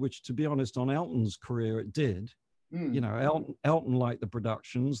coincide, which, to be honest, on Elton's career, it did. You know, Elton liked the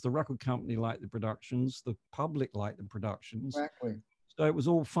productions, the record company liked the productions, the public liked the productions. Exactly. So it was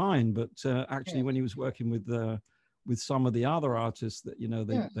all fine. But actually, when he was working with some of the other artists, that, you know,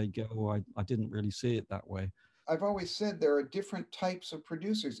 they go, oh, I didn't really see it that way. I've always said there are different types of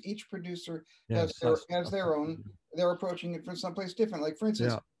producers. Each producer Yes, has their own. They're approaching it from someplace different. Like, for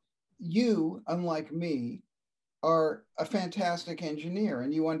instance, you, unlike me, are a fantastic engineer,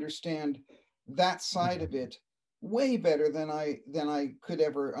 and you understand that side of it way better than I could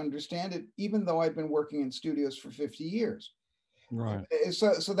ever understand it, even though I've been working in studios for 50 years. Right.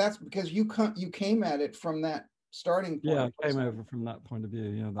 So that's because you came at it from that starting point. Yeah, I came over from that point of view.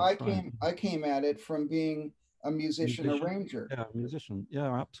 Yeah, that's I came at it from being a musician arranger. Yeah, musician.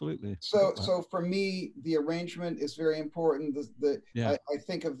 Yeah, absolutely. So for me, the arrangement is very important. I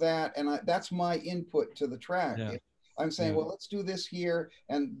think of that, and that's my input to the track. Yeah. I'm saying, well, let's do this here,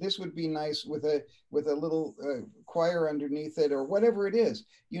 and this would be nice with a little choir underneath it, or whatever it is,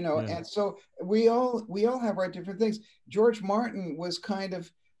 you know. And so we all have our different things. George Martin was kind of,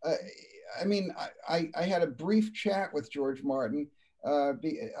 I mean, I had a brief chat with George Martin.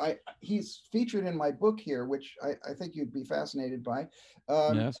 He's featured in my book here, which I think you'd be fascinated by.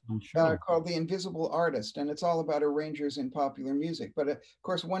 Yes, I'm sure. Called The Invisible Artist, and it's all about arrangers in popular music. But of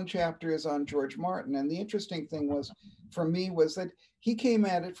course, one chapter is on George Martin, and the interesting thing was, for me, was that he came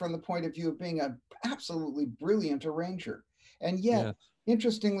at it from the point of view of being an absolutely brilliant arranger, and yet,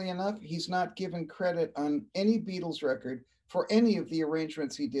 interestingly enough, he's not given credit on any Beatles record for any of the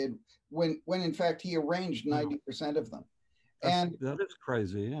arrangements he did, when in fact he arranged 90% of them. And that is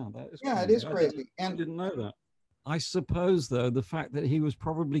crazy. Yeah, that is. Yeah, crazy. it is crazy. I didn't know that. I suppose, though, the fact that he was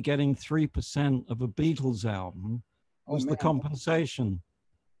probably getting 3% of a Beatles album was the compensation.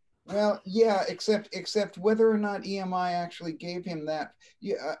 Well, yeah, except whether or not EMI actually gave him that.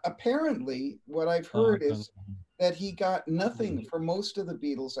 Yeah, apparently, what I've heard is that he got nothing for most of the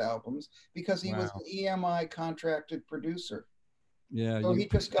Beatles albums because he was an EMI contracted producer. Yeah, so he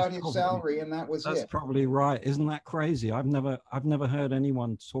just got his salary, and that was it. That's probably right. Isn't that crazy? I've never heard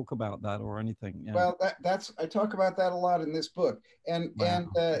anyone talk about that or anything. Yeah. Well, that's I talk about that a lot in this book. And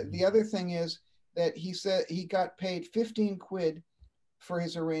the other thing is that he said he got paid 15 quid for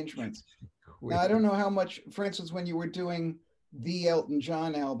his arrangements. Now, I don't know how much, for instance, when you were doing the Elton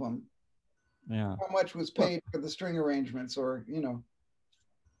John album, how much was paid for the string arrangements, or, you know.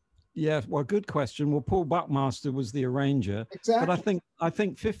 Yeah, well, good question. Well, Paul Buckmaster was the arranger, exactly. But I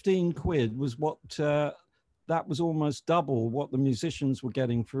think 15 quid was what that was almost double what the musicians were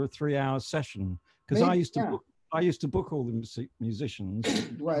getting for a 3-hour session. Because I used to book all the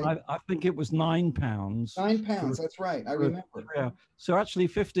musicians. Right. I think it was £9. £9. That's right. I remember. So actually,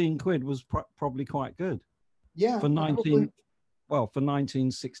 15 quid was probably quite good. Yeah. For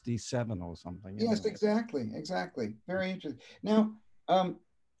 1967 or something. Yes, exactly. Very interesting. Now,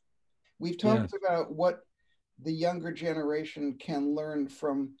 we've talked about what the younger generation can learn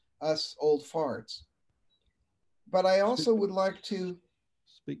from us old farts. But I also would like to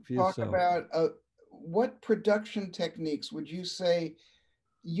talk about what production techniques would you say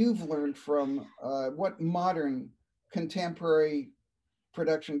you've learned from what modern contemporary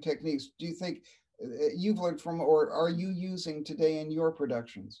production techniques do you think you've learned from or are you using today in your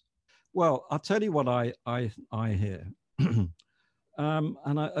productions? Well, I'll tell you what I hear.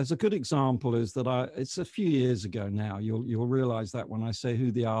 As a good example is that it's a few years ago now. You'll realize that when I say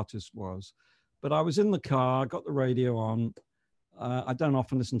who the artist was, but I was in the car, got the radio on. I don't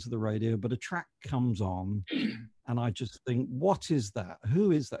often listen to the radio, but a track comes on, and I just think, what is that?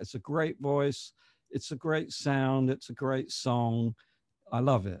 Who is that? It's a great voice. It's a great sound. It's a great song. I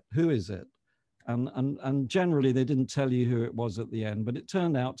love it. Who is it? And generally they didn't tell you who it was at the end, but it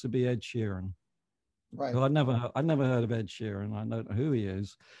turned out to be Ed Sheeran. Right. Well, I'd never heard of Ed Sheeran. I don't know who he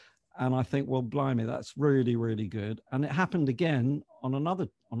is. And I think, well, blimey, that's really, really good. And it happened again on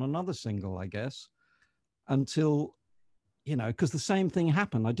another single, I guess, until, because the same thing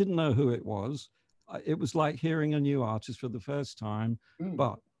happened. I didn't know who it was. It was like hearing a new artist for the first time,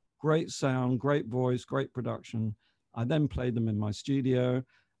 but great sound, great voice, great production. I then played them in my studio.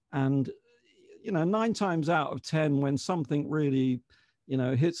 And, 9 times out of 10, when something really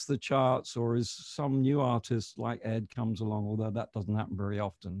hits the charts or is some new artist like Ed comes along, although that doesn't happen very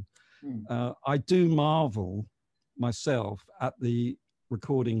often, I do marvel myself at the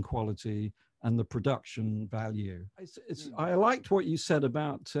recording quality and the production value. I liked what you said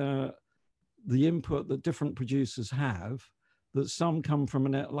about the input that different producers have, that some come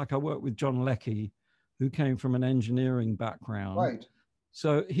from like I worked with John Leckie, who came from an engineering background. Right.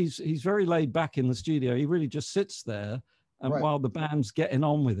 So he's very laid back in the studio. He really just sits there. And while the band's getting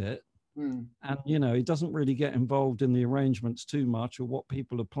on with it, and he doesn't really get involved in the arrangements too much or what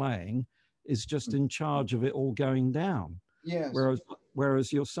people are playing, is just in charge of it all going down. Yes.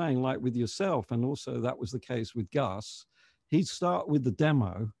 Whereas you're saying, like with yourself, and also that was the case with Gus, he'd start with the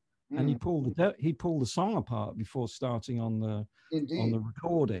demo, and he pulled the song apart before starting on the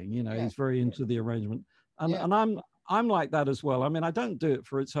recording. He's very into the arrangement, and I'm like that as well. I mean, I don't do it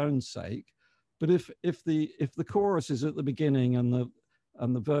for its own sake. But if the chorus is at the beginning and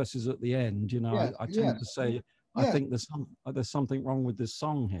the verse is at the end, I tend to say, I think there's something wrong with this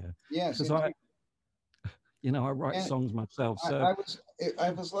song here. Yes, because I write songs myself. So I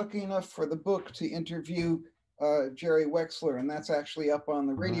was lucky enough for the book to interview Jerry Wexler, and that's actually up on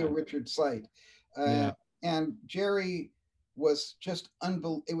the Radio Richard site. And Jerry was just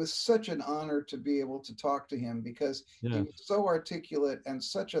unbelievable. It was such an honor to be able to talk to him because he was so articulate and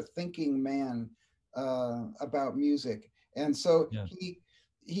such a thinking man about music. And so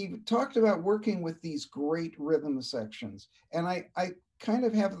he talked about working with these great rhythm sections. And I kind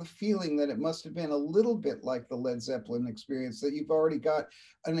of have the feeling that it must have been a little bit like the Led Zeppelin experience, that you've already got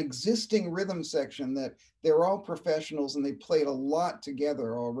an existing rhythm section that they're all professionals and they played a lot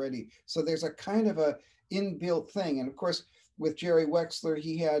together already. So there's a kind of a inbuilt thing. And of course, with Jerry Wexler,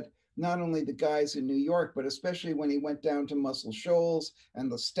 he had not only the guys in New York, but especially when he went down to Muscle Shoals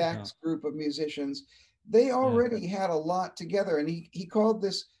and the Stax group of musicians, they already had a lot together. And he called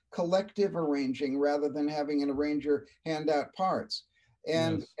this collective arranging rather than having an arranger hand out parts.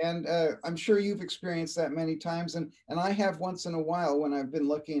 And I'm sure you've experienced that many times. And I have once in a while when I've been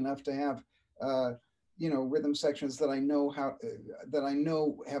lucky enough to have rhythm sections that I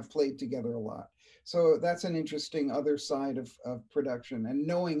know have played together a lot. So that's an interesting other side of production, and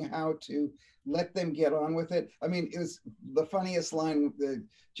knowing how to let them get on with it. I mean, it was the funniest line that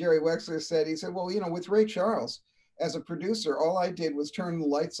Jerry Wexler said. He said, well, with Ray Charles as a producer, all I did was turn the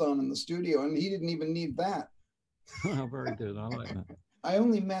lights on in the studio and he didn't even need that. Oh, very good. I like that. I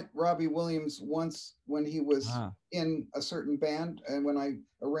only met Robbie Williams once when he was in a certain band and when I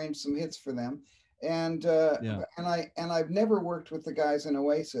arranged some hits for them. And I've never worked with the guys in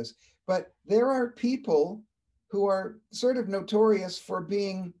Oasis, but there are people who are sort of notorious for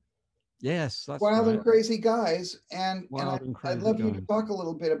being wild and crazy guys. And I'd love you to talk a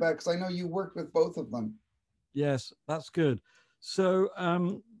little bit about, because I know you worked with both of them. Yes, that's good. So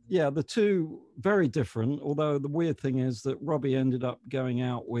the two very different, although the weird thing is that Robbie ended up going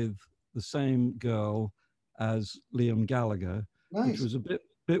out with the same girl as Liam Gallagher, which was a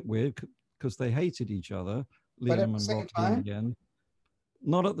bit weird because they hated each other, Liam and Robbie again.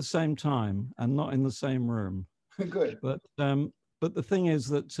 Not at the same time and not in the same room. Good. But the thing is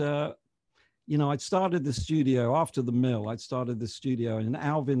that, I'd started the studio after the Mill. I'd started the studio in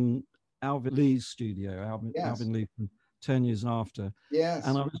Alvin Lee's studio, Alvin Lee from 10 years after. Yes.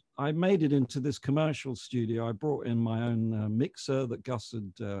 And I made it into this commercial studio. I brought in my own mixer that Gus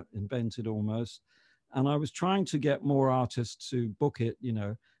had invented almost. And I was trying to get more artists to book it,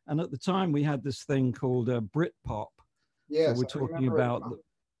 And at the time we had this thing called Britpop. Yes. So we're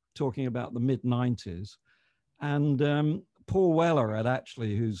talking about the mid 90s. And Paul Weller had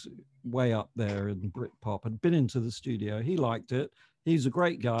actually, who's way up there in Britpop, had been into the studio. He liked it. He's a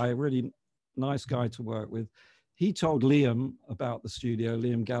great guy, a really nice guy to work with. He told Liam about the studio,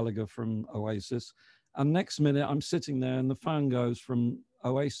 Liam Gallagher from Oasis. And next minute, I'm sitting there and the phone goes from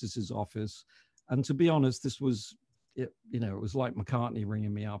Oasis's office. And to be honest, this was, it was like McCartney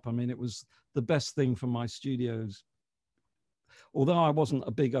ringing me up. I mean, it was the best thing for my studios. Although I wasn't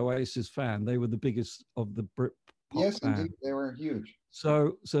a big Oasis fan, they were the biggest of the Brit pop Yes, band. indeed, they were huge.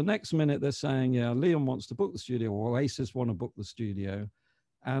 So next minute they're saying, yeah, Liam wants to book the studio, or Oasis want to book the studio.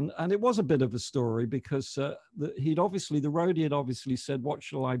 And it was a bit of a story because the roadie had obviously said, what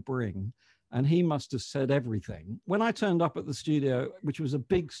shall I bring? And he must have said everything. When I turned up at the studio, which was a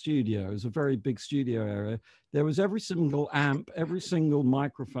big studio, it was a very big studio area, there was every single amp, every single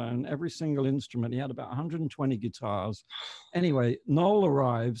microphone, every single instrument. He had about 120 guitars. Anyway, Noel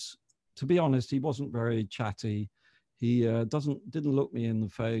arrives. To be honest, he wasn't very chatty. He didn't look me in the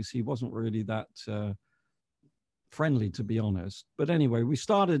face. He wasn't really that friendly, to be honest. But anyway, we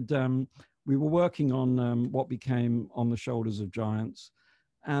started, we were working on what became On the Shoulders of Giants.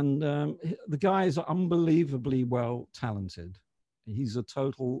 And the guy is unbelievably well talented. He's a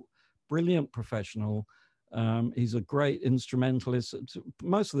total brilliant professional. He's a great instrumentalist.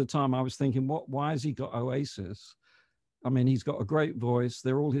 Most of the time I was thinking, why has he got Oasis? I mean, he's got a great voice.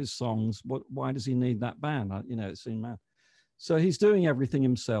 They're all his songs. Why does he need that band? It seemed mad. So he's doing everything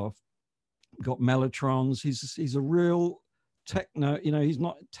himself. Got Mellotrons. He's a real techno. He's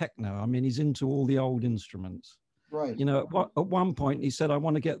not techno. I mean, he's into all the old instruments. Right. At one point he said, I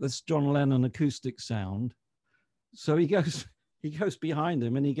want to get this John Lennon acoustic sound. So he goes behind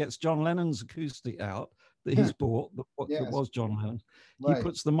him and he gets John Lennon's acoustic out that he's bought, that was John Lennon. Right. He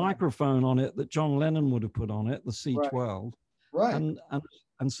puts the microphone on it that John Lennon would have put on it, the C12. Right.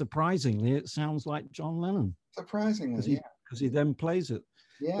 And surprisingly, it sounds like John Lennon. Surprisingly, because he then plays it.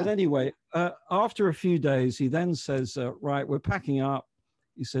 Yeah. But anyway, after a few days, he then says, right, we're packing up.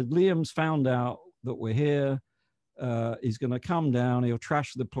 He said, Liam's found out that we're here. He's going to come down. He'll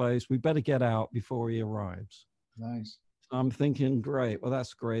trash the place. We better get out before he arrives. Nice. So I'm thinking, great. Well,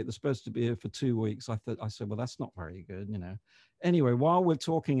 that's great. They're supposed to be here for 2 weeks. I said, well, that's not very good, Anyway, while we're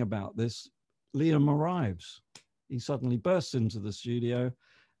talking about this, Liam arrives. He suddenly bursts into the studio,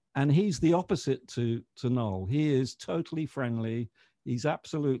 and he's the opposite to Noel. He is totally friendly. He's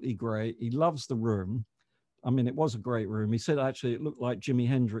absolutely great. He loves the room. I mean, it was a great room. He said, actually, it looked like Jimi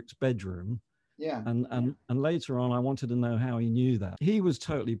Hendrix's bedroom. Yeah. And later on, I wanted to know how he knew that. He was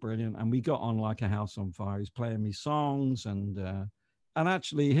totally brilliant, and we got on like a house on fire. He's playing me songs, and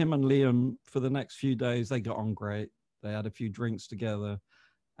actually, him and Liam for the next few days, they got on great. They had a few drinks together,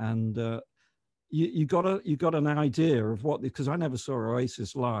 and you got an idea of what, because I never saw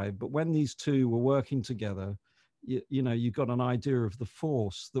Oasis live, but when these two were working together, you got an idea of the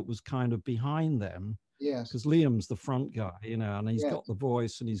force that was kind of behind them. Yes. Because Liam's the front guy, and he's got the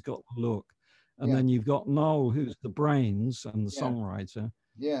voice and he's got the look. And then you've got Noel, who's the brains and the songwriter.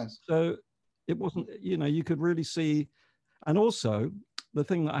 Yes. So it wasn't, you could really see. And also, the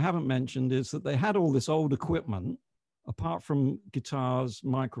thing that I haven't mentioned is that they had all this old equipment, apart from guitars,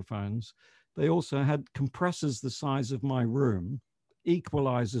 microphones. They also had compressors the size of my room,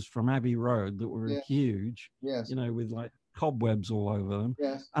 equalizers from Abbey Road that were huge, with like cobwebs all over them.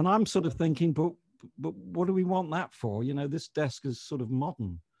 Yes. And I'm sort of thinking, but what do we want that for? This desk is sort of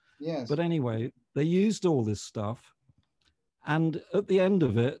modern. Yes. But anyway, they used all this stuff. And at the end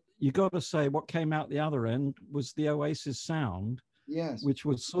of it, you got to say what came out the other end was the Oasis sound. Yes. Which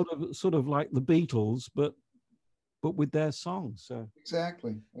was sort of like the Beatles, but with their songs. So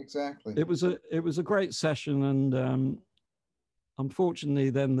exactly. It was a great session. And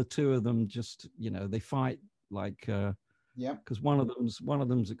unfortunately, then the two of them just, they fight like, because one of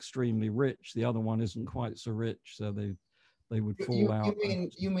them's extremely rich. The other one isn't quite so rich. So they would fall out.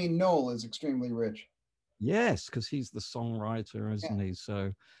 You mean Noel is extremely rich? Yes, because he's the songwriter, isn't he?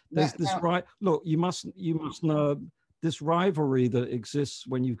 So there's this right. Look, you must know this rivalry that exists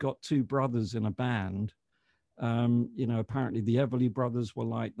when you've got two brothers in a band. Apparently the Everly brothers were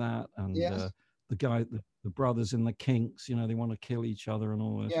like that, and the brothers in the Kinks, they want to kill each other and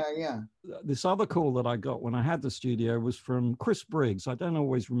all this. Yeah. This other call that I got when I had the studio was from Chris Briggs. I don't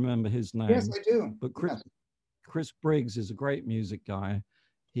always remember his name. Yes, I do. But Chris Briggs is a great music guy.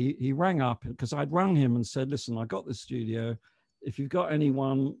 He rang up because I'd rung him and said, listen, I got this studio. If you've got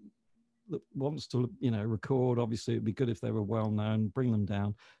anyone that wants to, record, obviously it'd be good if they were well known, bring them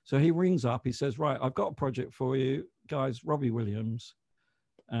down. So he rings up, he says, right, I've got a project for you guys, Robbie Williams.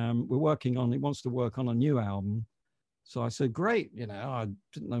 He wants to work on a new album. So I said, great. I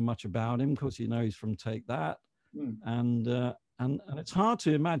didn't know much about him because, he's from Take That. Mm. And it's hard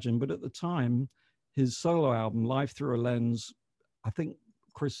to imagine, but at the time, his solo album, Life Through a Lens, I think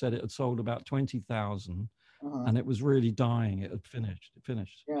Chris said it had sold about 20,000, and it was really dying. It had finished. It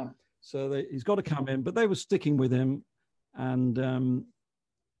finished. Yeah. So he's got to come in, but they were sticking with him, and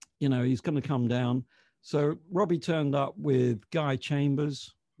you know, he's going to come down. So Robbie turned up with Guy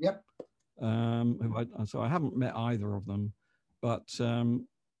Chambers. Yep. So I haven't met either of them, but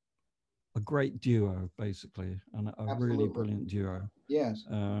a great duo, basically, and a really brilliant duo. Yes.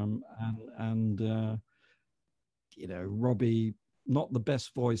 You know, Robbie, not the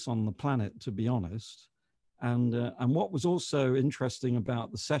best voice on the planet, to be honest. And what was also interesting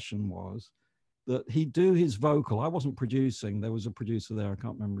about the session was that he'd do his vocal. I wasn't producing. There was a producer there. I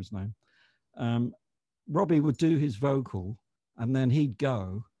can't remember his name. Robbie would do his vocal, and then he'd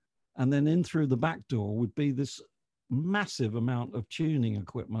go, and then in through the back door would be this massive amount of tuning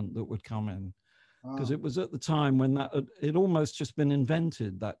equipment that would come in, because it was at the time when that it almost just been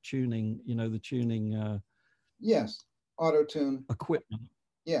invented, that tuning, you know, the tuning. Yes. Auto tune equipment.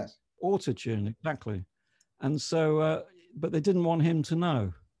 Yes. Auto tune, exactly. And so, but they didn't want him to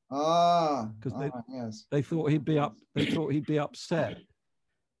know. Because yes. they thought he'd be up. They thought he'd be upset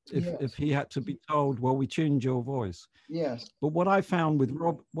if he had to be told, "Well, we tuned your voice." Yes. But what I found with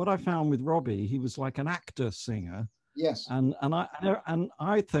Robbie, he was like an actor singer. Yes. And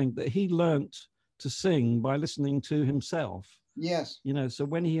I think that he learnt to sing by listening to himself. Yes. You know, so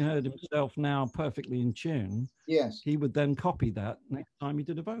when he heard himself now perfectly in tune, yes, he would then copy that next time he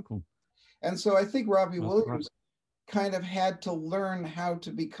did a vocal. And so I think Robbie Williams kind of had to learn how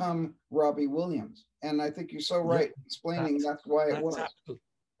to become Robbie Williams. And I think you're so right explaining that's why it was.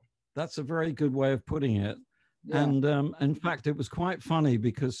 That's a very good way of putting it. Yeah. And in fact, it was quite funny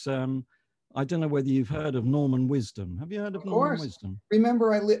because I don't know whether you've heard of Norman Wisdom. Have you heard of Norman Wisdom?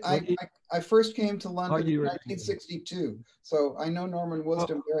 Remember, I first came to London in 1962, so I know Norman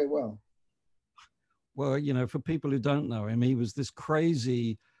Wisdom very well. Well, you know, for people who don't know him, he was this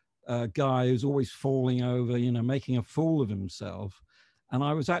crazy guy who's always falling over, you know, making a fool of himself. And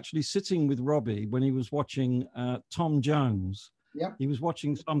I was actually sitting with Robbie when he was watching Tom Jones. Yep. He was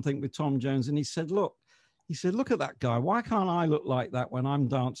watching something with Tom Jones, and he said, look at that guy. Why can't I look like that when I'm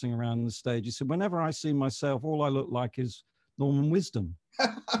dancing around the stage? He said, whenever I see myself, all I look like is Norman Wisdom.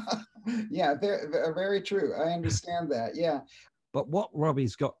 Yeah, very true. I understand that. Yeah. But what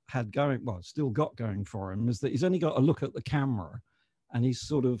Robbie's still got going for him, is that he's only got to look at the camera, and he's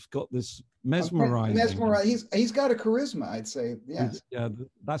sort of got this mesmerizing. He's got a charisma, I'd say. Yes. Yeah,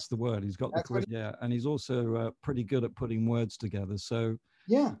 that's the word. He's got the charisma. Yeah, and he's also pretty good at putting words together. So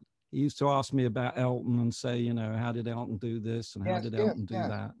yeah. He used to ask me about Elton and say, you know, how did Elton do this and how did Elton do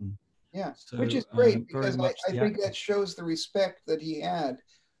that? And so, which is great because I think that shows the respect that he had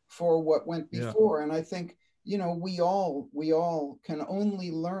for what went before. Yeah. And I think, you know, we all can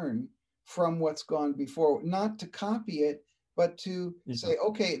only learn from what's gone before, not to copy it, but to say,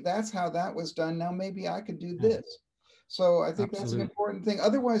 okay, that's how that was done. Now maybe I could do this. So I think that's an important thing.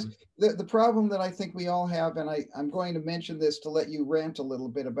 Otherwise, the problem that I think we all have, and I'm going to mention this to let you rant a little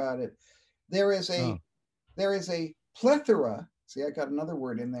bit about it. There is a plethora. See, I got another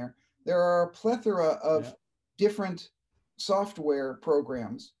word in there. There are a plethora of different software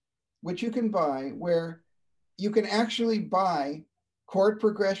programs which you can buy, where you can actually buy chord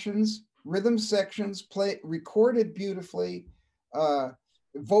progressions, rhythm sections, recorded beautifully,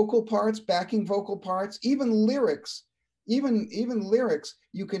 vocal parts, backing vocal parts, even lyrics. Even lyrics,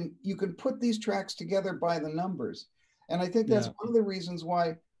 you can put these tracks together by the numbers. And I think that's one of the reasons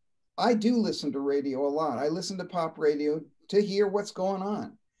why I do listen to radio a lot. I listen to pop radio to hear what's going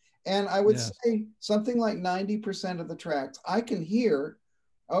on. And I would say something like 90% of the tracks I can hear,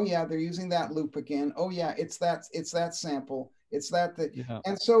 oh yeah, they're using that loop again. Oh yeah, it's that sample. It's that.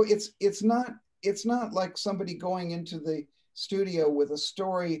 And so it's not like somebody going into the studio with a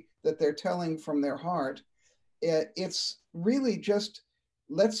story that they're telling from their heart. It's really just,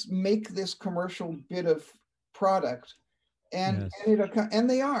 let's make this commercial bit of product, and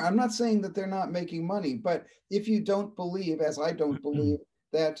they are. I'm not saying that they're not making money, but if you don't believe, as I don't believe,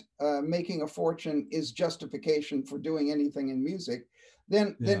 that making a fortune is justification for doing anything in music,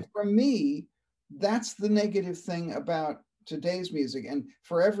 then for me, that's the negative thing about today's music. And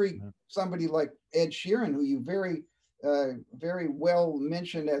for somebody like Ed Sheeran, who you very well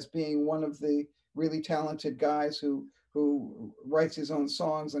mentioned as being one of the really talented guys who writes his own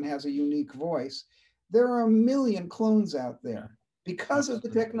songs and has a unique voice, there are a million clones out there because of the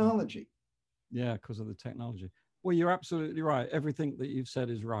technology. Yeah, because of the technology. Well, you're absolutely right. Everything that you've said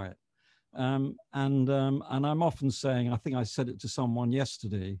is right. And I'm often saying, I think I said it to someone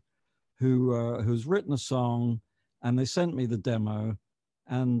yesterday, who's written a song, and they sent me the demo,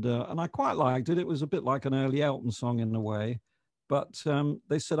 and I quite liked it. It was a bit like an early Elton song in a way, but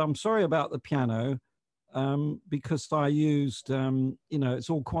they said, I'm sorry about the piano, because I used, it's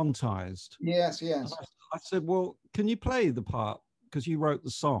all quantized. Yes, And yes. I said, well, can you play the part? Because you wrote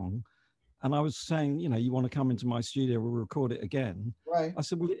the song. And I was saying, you want to come into my studio, we'll record it again. Right. I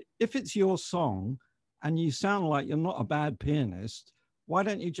said, well, if it's your song and you sound like you're not a bad pianist, why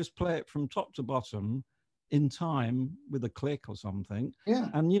don't you just play it from top to bottom in time with a click or something? Yeah.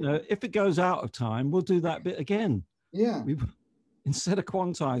 And, if it goes out of time, we'll do that bit again. Yeah. Instead of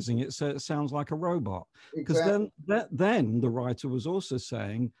quantizing it so it sounds like a robot. Because Exactly. then the writer was also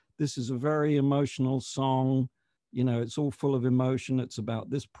saying, this is a very emotional song. It's all full of emotion. It's about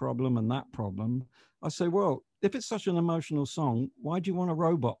this problem and that problem. I say, well, if it's such an emotional song, why do you want a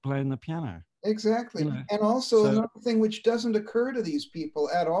robot playing the piano? Exactly. And also another thing which doesn't occur to these people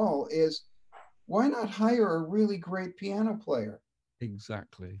at all is, why not hire a really great piano player?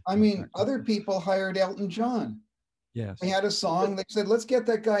 Exactly. I mean, other people hired Elton John. Yes. They had a song. They said, let's get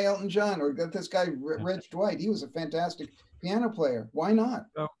that guy Elton John, or get this guy Reg Dwight. He was a fantastic piano player. Why not?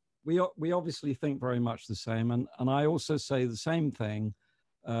 Well, we obviously think very much the same, and I also say the same thing.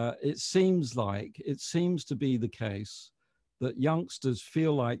 It seems to be the case that youngsters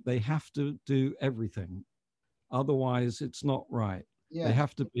feel like they have to do everything, otherwise it's not right. Yes. They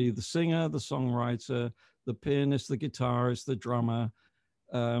have to be the singer, the songwriter, the pianist, the guitarist, the drummer.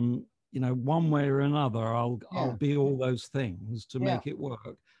 One way or another, I'll be all those things to make it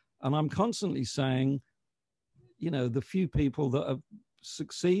work. And I'm constantly saying, the few people that have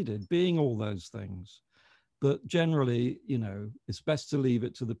succeeded being all those things, but generally, it's best to leave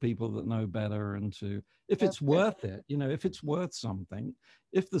it to the people that know better, and if it's worth it, if it's worth something,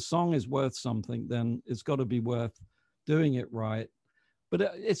 if the song is worth something, then it's got to be worth doing it right.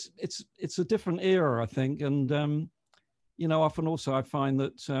 But it's a different era, I think. And, often also I find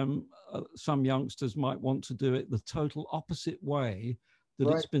that some youngsters might want to do it the total opposite way that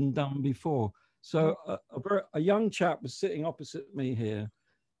it's been done before. So a young chap was sitting opposite me here,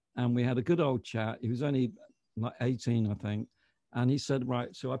 and we had a good old chat. He was only like 18, I think. And he said,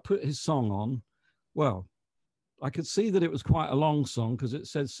 right, so I put his song on. Well, I could see that it was quite a long song because it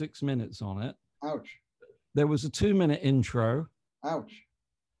said 6 minutes on it. Ouch. There was a 2-minute intro. Ouch.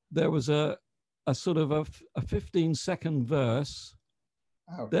 There was a sort of a 15-second verse.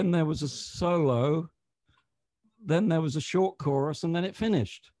 Ouch. Then there was a solo. Then there was a short chorus, and then it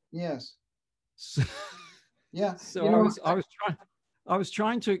finished. Yes. So, yeah. So I was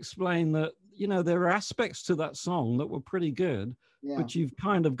trying to explain that, there are aspects to that song that were pretty good, but you've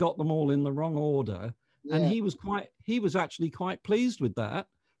kind of got them all in the wrong order. Yeah. And he was actually quite pleased with that,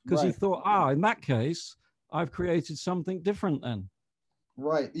 because he thought, in that case, I've created something different then.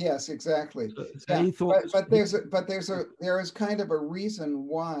 Right. Yes, exactly. So he thought, but there is kind of a reason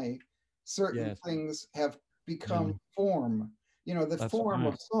why certain things have become form. The form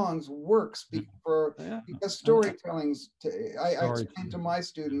of songs works because storytelling's. I explain to my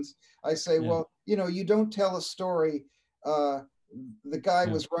students. I say, well, you don't tell a story. The guy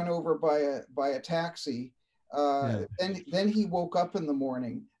was run over by a taxi. Then he woke up in the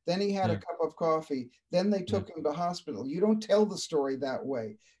morning. Then he had a cup of coffee. Then they took him to hospital. You don't tell the story that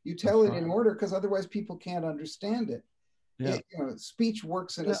way. You tell it in order, because otherwise people can't understand it. Yeah. Speech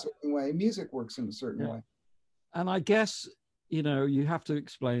works in a certain way. Music works in a certain way. And I guess, you have to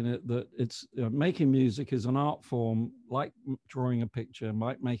explain it that it's making music is an art form, like drawing a picture,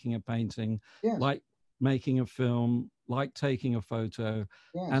 like making a painting, like making a film, like taking a photo.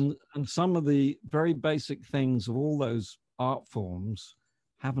 And some of the very basic things of all those art forms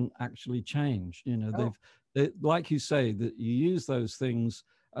haven't actually changed. They, like you say, that you use those things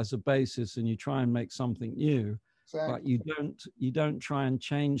as a basis and you try and make something new, but you don't try and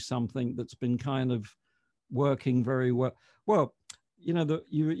change something that's been kind of working very well. Well,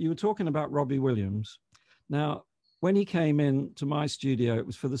 you were talking about Robbie Williams. Now, when he came in to my studio, it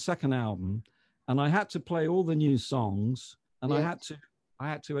was for the second album, and I had to play all the new songs, and I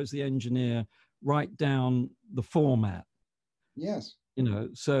had to, as the engineer, write down the format. Yes.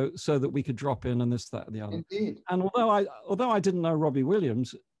 So that we could drop in and this, that, and the other. Indeed. And although I didn't know Robbie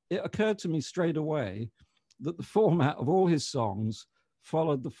Williams, it occurred to me straight away that the format of all his songs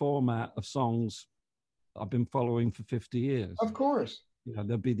followed the format of songs I've been following for 50 years. Of course.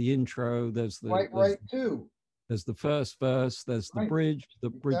 There'll be the intro, there's the there's the first verse, there's the bridge, the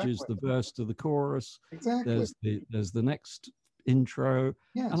bridge is the verse to the chorus. Exactly. There's the next intro.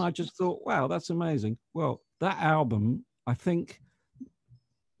 Yes. And I just thought, wow, that's amazing. Well, that album, I think,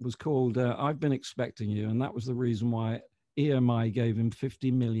 was called I've Been Expecting You, and that was the reason why EMI gave him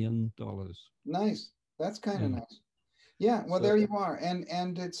 $50 million. Nice. That's kind of Yeah. nice. Yeah, well, So, there you are. And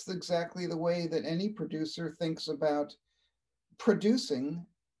it's exactly the way that any producer thinks about producing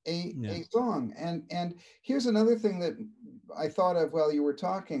yeah. a song. And here's another thing that I thought of while you were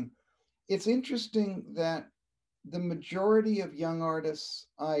talking. It's interesting that the majority of young artists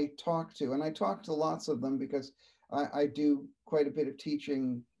I talk to, and I talk to lots of them because I do quite a bit of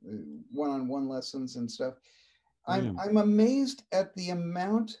teaching, one-on-one lessons and stuff. Brilliant. I'm amazed at the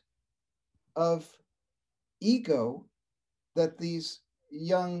amount of ego that these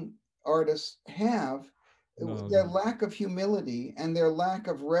young artists have, Well, their lack of humility and their lack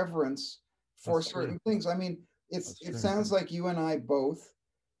of reverence for that's true. certain things. I mean, That's it true. sounds like you and I both.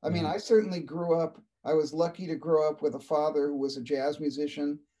 I mean, Yeah. I certainly grew up, I was lucky to grow up with a father who was a jazz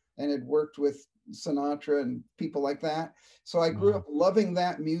musician and had worked with Sinatra and people like that. So I grew up Wow. loving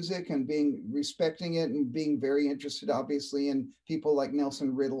that music and being respecting it and being very interested, obviously, in people like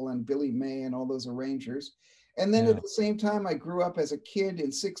Nelson Riddle and Billy May and all those arrangers. And then at Yeah. the same time, I grew up as a kid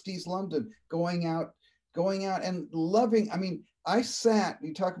in 60s London, going out and loving. I mean, I sat,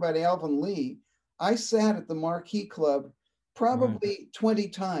 you talk about Alvin Lee, I sat at the Marquee Club Right. probably 20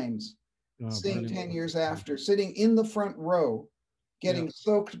 times, Oh, seeing brilliant. 10 years Yeah. after, sitting in the front row, Yeah. getting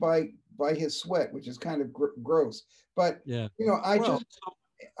soaked by his sweat, which is kind of gross. But Yeah. you know, I Well,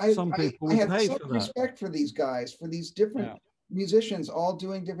 just some people I would had pay such for that. respect for these guys, for these different Yeah. musicians, all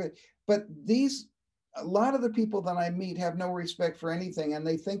doing different. But these, a lot of the people that I meet have no respect for anything, and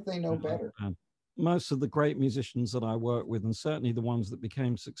they think they know Yeah. better. And most of the great musicians that I work with, and certainly the ones that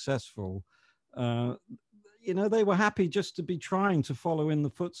became successful, uh, they were happy just to be trying to follow in the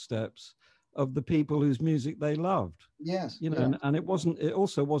footsteps of the people whose music they loved. Yes, And, yeah, it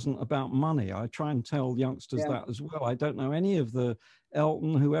also wasn't about money. I try and tell youngsters yeah. that as well. I don't know any of the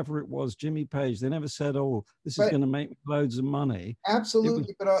Elton, whoever it was, Jimmy Page. They never said, "Oh, this is But going to make me loads of money." It was,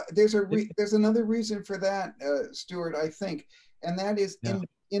 absolutely, but it, there's another reason for that, Stuart. I think, and that is yeah,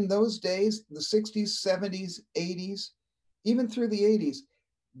 in those days, the 60s, 70s, 80s, even through the 80s,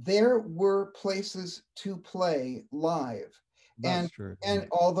 there were places to play live, that's and true. Yeah, and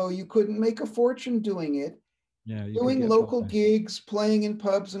although you couldn't make a fortune doing it, yeah, you could doing get local by. gigs, playing in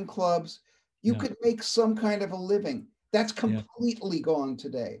pubs and clubs, you Yeah, could make some kind of a living. That's yeah, completely gone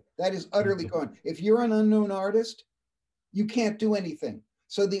today. That is yeah, utterly gone. If you're an unknown artist, you can't do anything.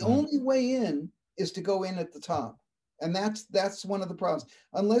 So the no, only way in is to go in at the top. And that's one of the problems.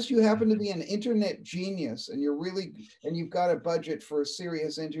 Unless you happen to be an internet genius and you've got a budget for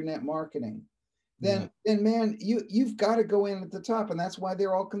serious internet marketing, yeah, then man, you've got to go in at the top. And that's why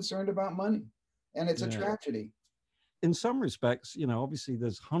they're all concerned about money. And it's a yeah. tragedy. In some respects, obviously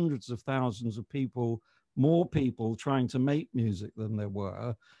there's hundreds of thousands of people, more people trying to make music than there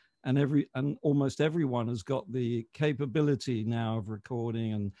were. And almost everyone has got the capability now of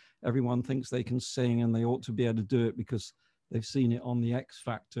recording, and everyone thinks they can sing and they ought to be able to do it because they've seen it on the X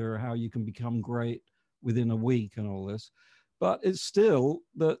Factor, how you can become great within a week and all this. But it's still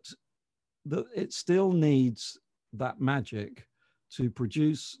that it still needs that magic to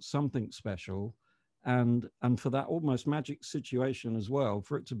produce something special, and for that almost magic situation as well,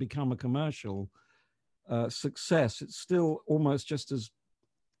 for it to become a commercial success. It's still almost just as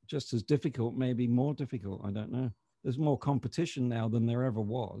difficult, maybe more difficult. I don't know. There's more competition now than there ever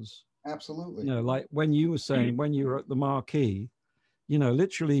was. Absolutely. Like when you were saying, when you were at the Marquee,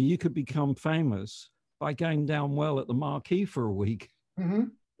 literally you could become famous by going down well at the Marquee for a week, Hmm.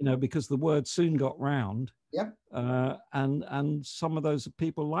 because the word soon got round. Yep. And some of those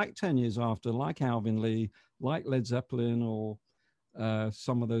people, like 10 years after, like Alvin Lee, like Led Zeppelin, or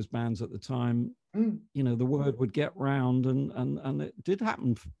some of those bands at the time, Mm. the word would get round, and it did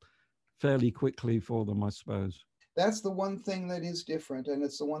happen fairly quickly for them, I suppose. That's the one thing that is different, and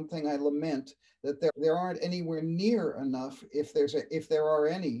it's the one thing I lament, that there aren't anywhere near enough, if there are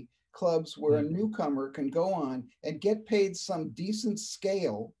any clubs where a Yeah, newcomer can go on and get paid some decent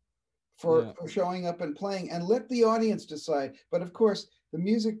scale yeah, for showing up and playing, and let the audience decide. But of course, the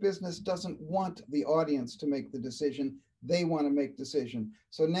music business doesn't want the audience to make the decision. They want to make decision.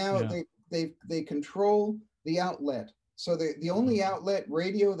 So now yeah. they control the outlet. So the only outlet,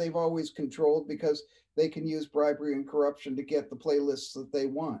 radio, they've always controlled because they can use bribery and corruption to get the playlists that they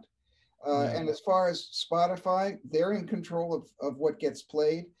want. Yeah. And as far as Spotify, they're in control of what gets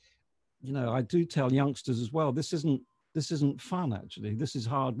played. I do tell youngsters as well, this isn't fun, actually. This is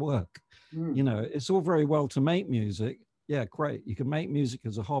hard work. Mm, It's all very well to make music. Yeah, great. You can make music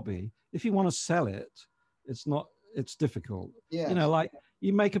as a hobby. If you want to sell it, it's difficult. yes. Like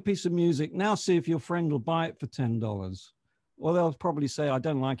you make a piece of music, now see if your friend will buy it for $10. Well, they'll probably say, I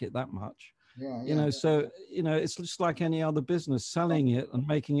don't like it that much. Yeah, You yeah, know, so, you know, it's just like any other business. Selling it and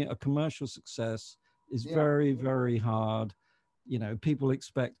making it a commercial success is yeah. very, very hard. You know, people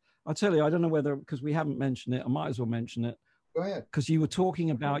expect, I'll tell you, I don't know whether, because we haven't mentioned it, I might as well mention it, Go ahead. because you were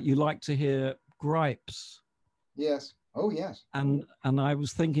talking about you like to hear gripes. Yes. Oh, yes. And I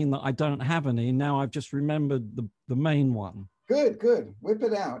was thinking that I don't have any. Now I've just remembered the main one. Good, good. Whip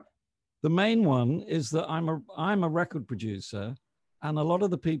it out. The main one is that I'm a record producer, and a lot of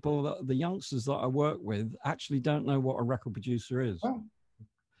the people, the youngsters that I work with, actually don't know what a record producer is. Oh,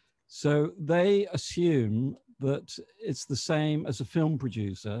 So they assume that it's the same as a film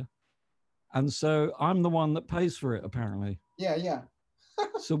producer, and so I'm the one that pays for it, apparently. yeah, yeah.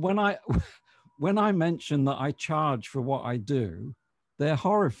 So when I mention that I charge for what I do, they're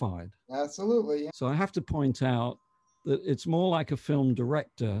horrified. Absolutely. Yeah. So I have to point out that it's more like a film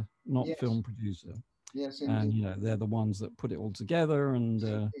director, not Yes. film producer. Yes, And indeed. you know, they're the ones that put it all together, and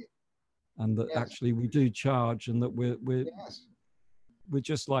that Yes. actually we do charge, and that Yes. we're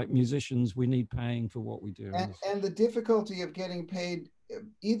just like musicians. We need paying for what we do. And the difficulty of getting paid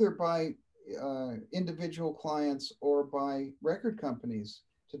either by individual clients or by record companies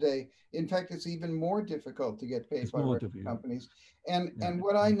today. In fact, it's even more difficult to get paid It's by more record difficult. companies. And Yeah.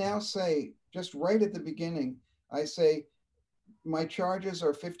 what I now say, just right at the beginning, I say my charges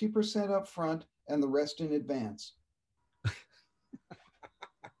are 50% up front and the rest in advance.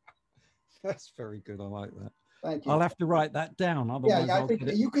 That's very good. I like that. Thank you. I'll have to write that down. Yeah, Otherwise, yeah, I I'll think get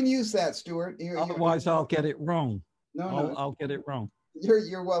it. you can use that, Stuart. Otherwise, I'll get it wrong. No, I'll get it wrong.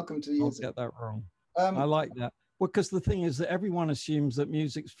 you're welcome to I'll use it. get that wrong. I like that. Well, because the thing is that everyone assumes that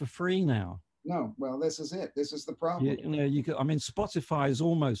music's for free now. No, well, this is it. This is the problem. You know, you could, I mean, Spotify is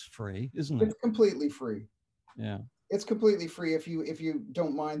almost free, isn't it? It's completely free. Yeah. It's completely free if you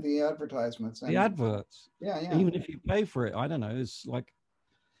don't mind the advertisements. The adverts. Yeah, yeah. Even if you pay for it, I don't know. It's like,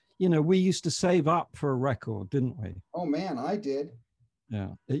 you know, we used to save up for a record, didn't we? Oh man, I did. Yeah.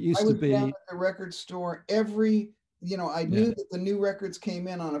 It used I to was be down at the record store every, I knew that the new records came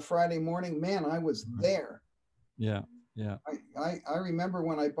in on a Friday morning. Man, I was there. Yeah, yeah. I remember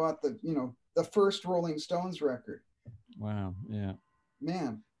when I bought the first Rolling Stones record. Wow, yeah.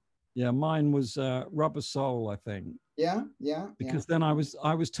 Man. Yeah, mine was Rubber Soul, I think. Yeah, yeah. Because then I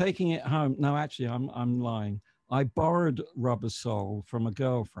was taking it home. No, actually, I'm lying. I borrowed Rubber Soul from a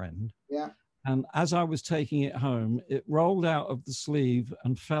girlfriend. Yeah. And as I was taking it home, it rolled out of the sleeve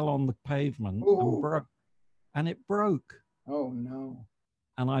and fell on the pavement and broke. And it broke. Oh no.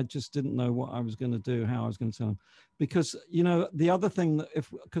 And I just didn't know what I was going to do, how I was going to tell them. Because, the other thing that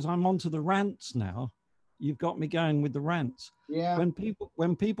because I'm onto the rants now, you've got me going with the rants. Yeah.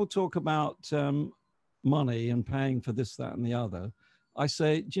 When people talk about money and paying for this, that, and the other, I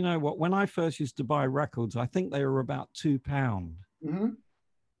say, do you know what? When I first used to buy records, I think they were about £2. Mm-hmm.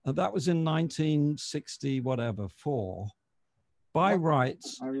 That was in 1960, whatever, 4. By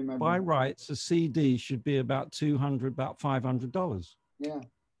rights, I remember. By rights, a CD should be about $500. Yeah.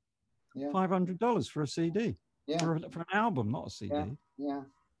 Yeah. $500 for a CD. Yeah. For an album, not a CD. Yeah. Yeah.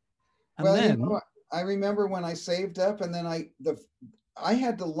 And well, then I remember when I saved up, and then I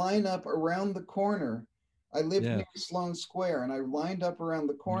had to line up around the corner. I lived near Sloane Square, and I lined up around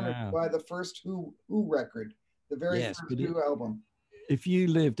the corner to buy the first Who record, the very first Who album. If you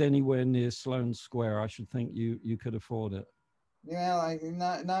lived anywhere near Sloane Square, I should think you could afford it. Yeah,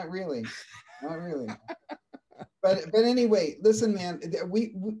 not really, not really. But anyway, listen, man,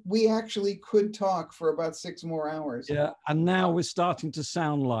 we actually could talk for about 6 more hours. Yeah, and now we're starting to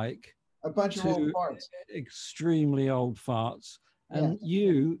sound like a bunch of old farts, extremely old farts. And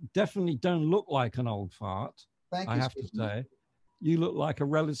you definitely don't look like an old fart. Thank you. I have to say, you look like a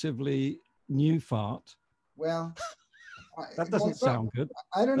relatively new fart. Well, that doesn't sound good.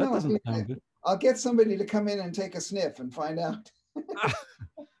 I don't know. That doesn't sound good. I'll get somebody to come in and take a sniff and find out.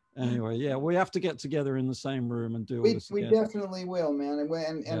 Anyway, yeah, we have to get together in the same room and do all this again. We definitely will, man.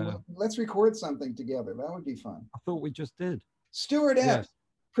 And let's record something together. That would be fun. I thought we just did. Stuart F.,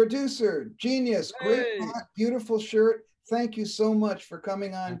 producer, genius, great hat, beautiful shirt. Thank you so much for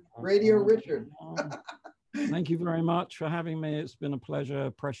coming on Radio Richard. Thank you very much for having me. It's been a pleasure,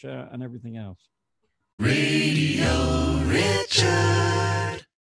 pressure, and everything else. Radio Richard.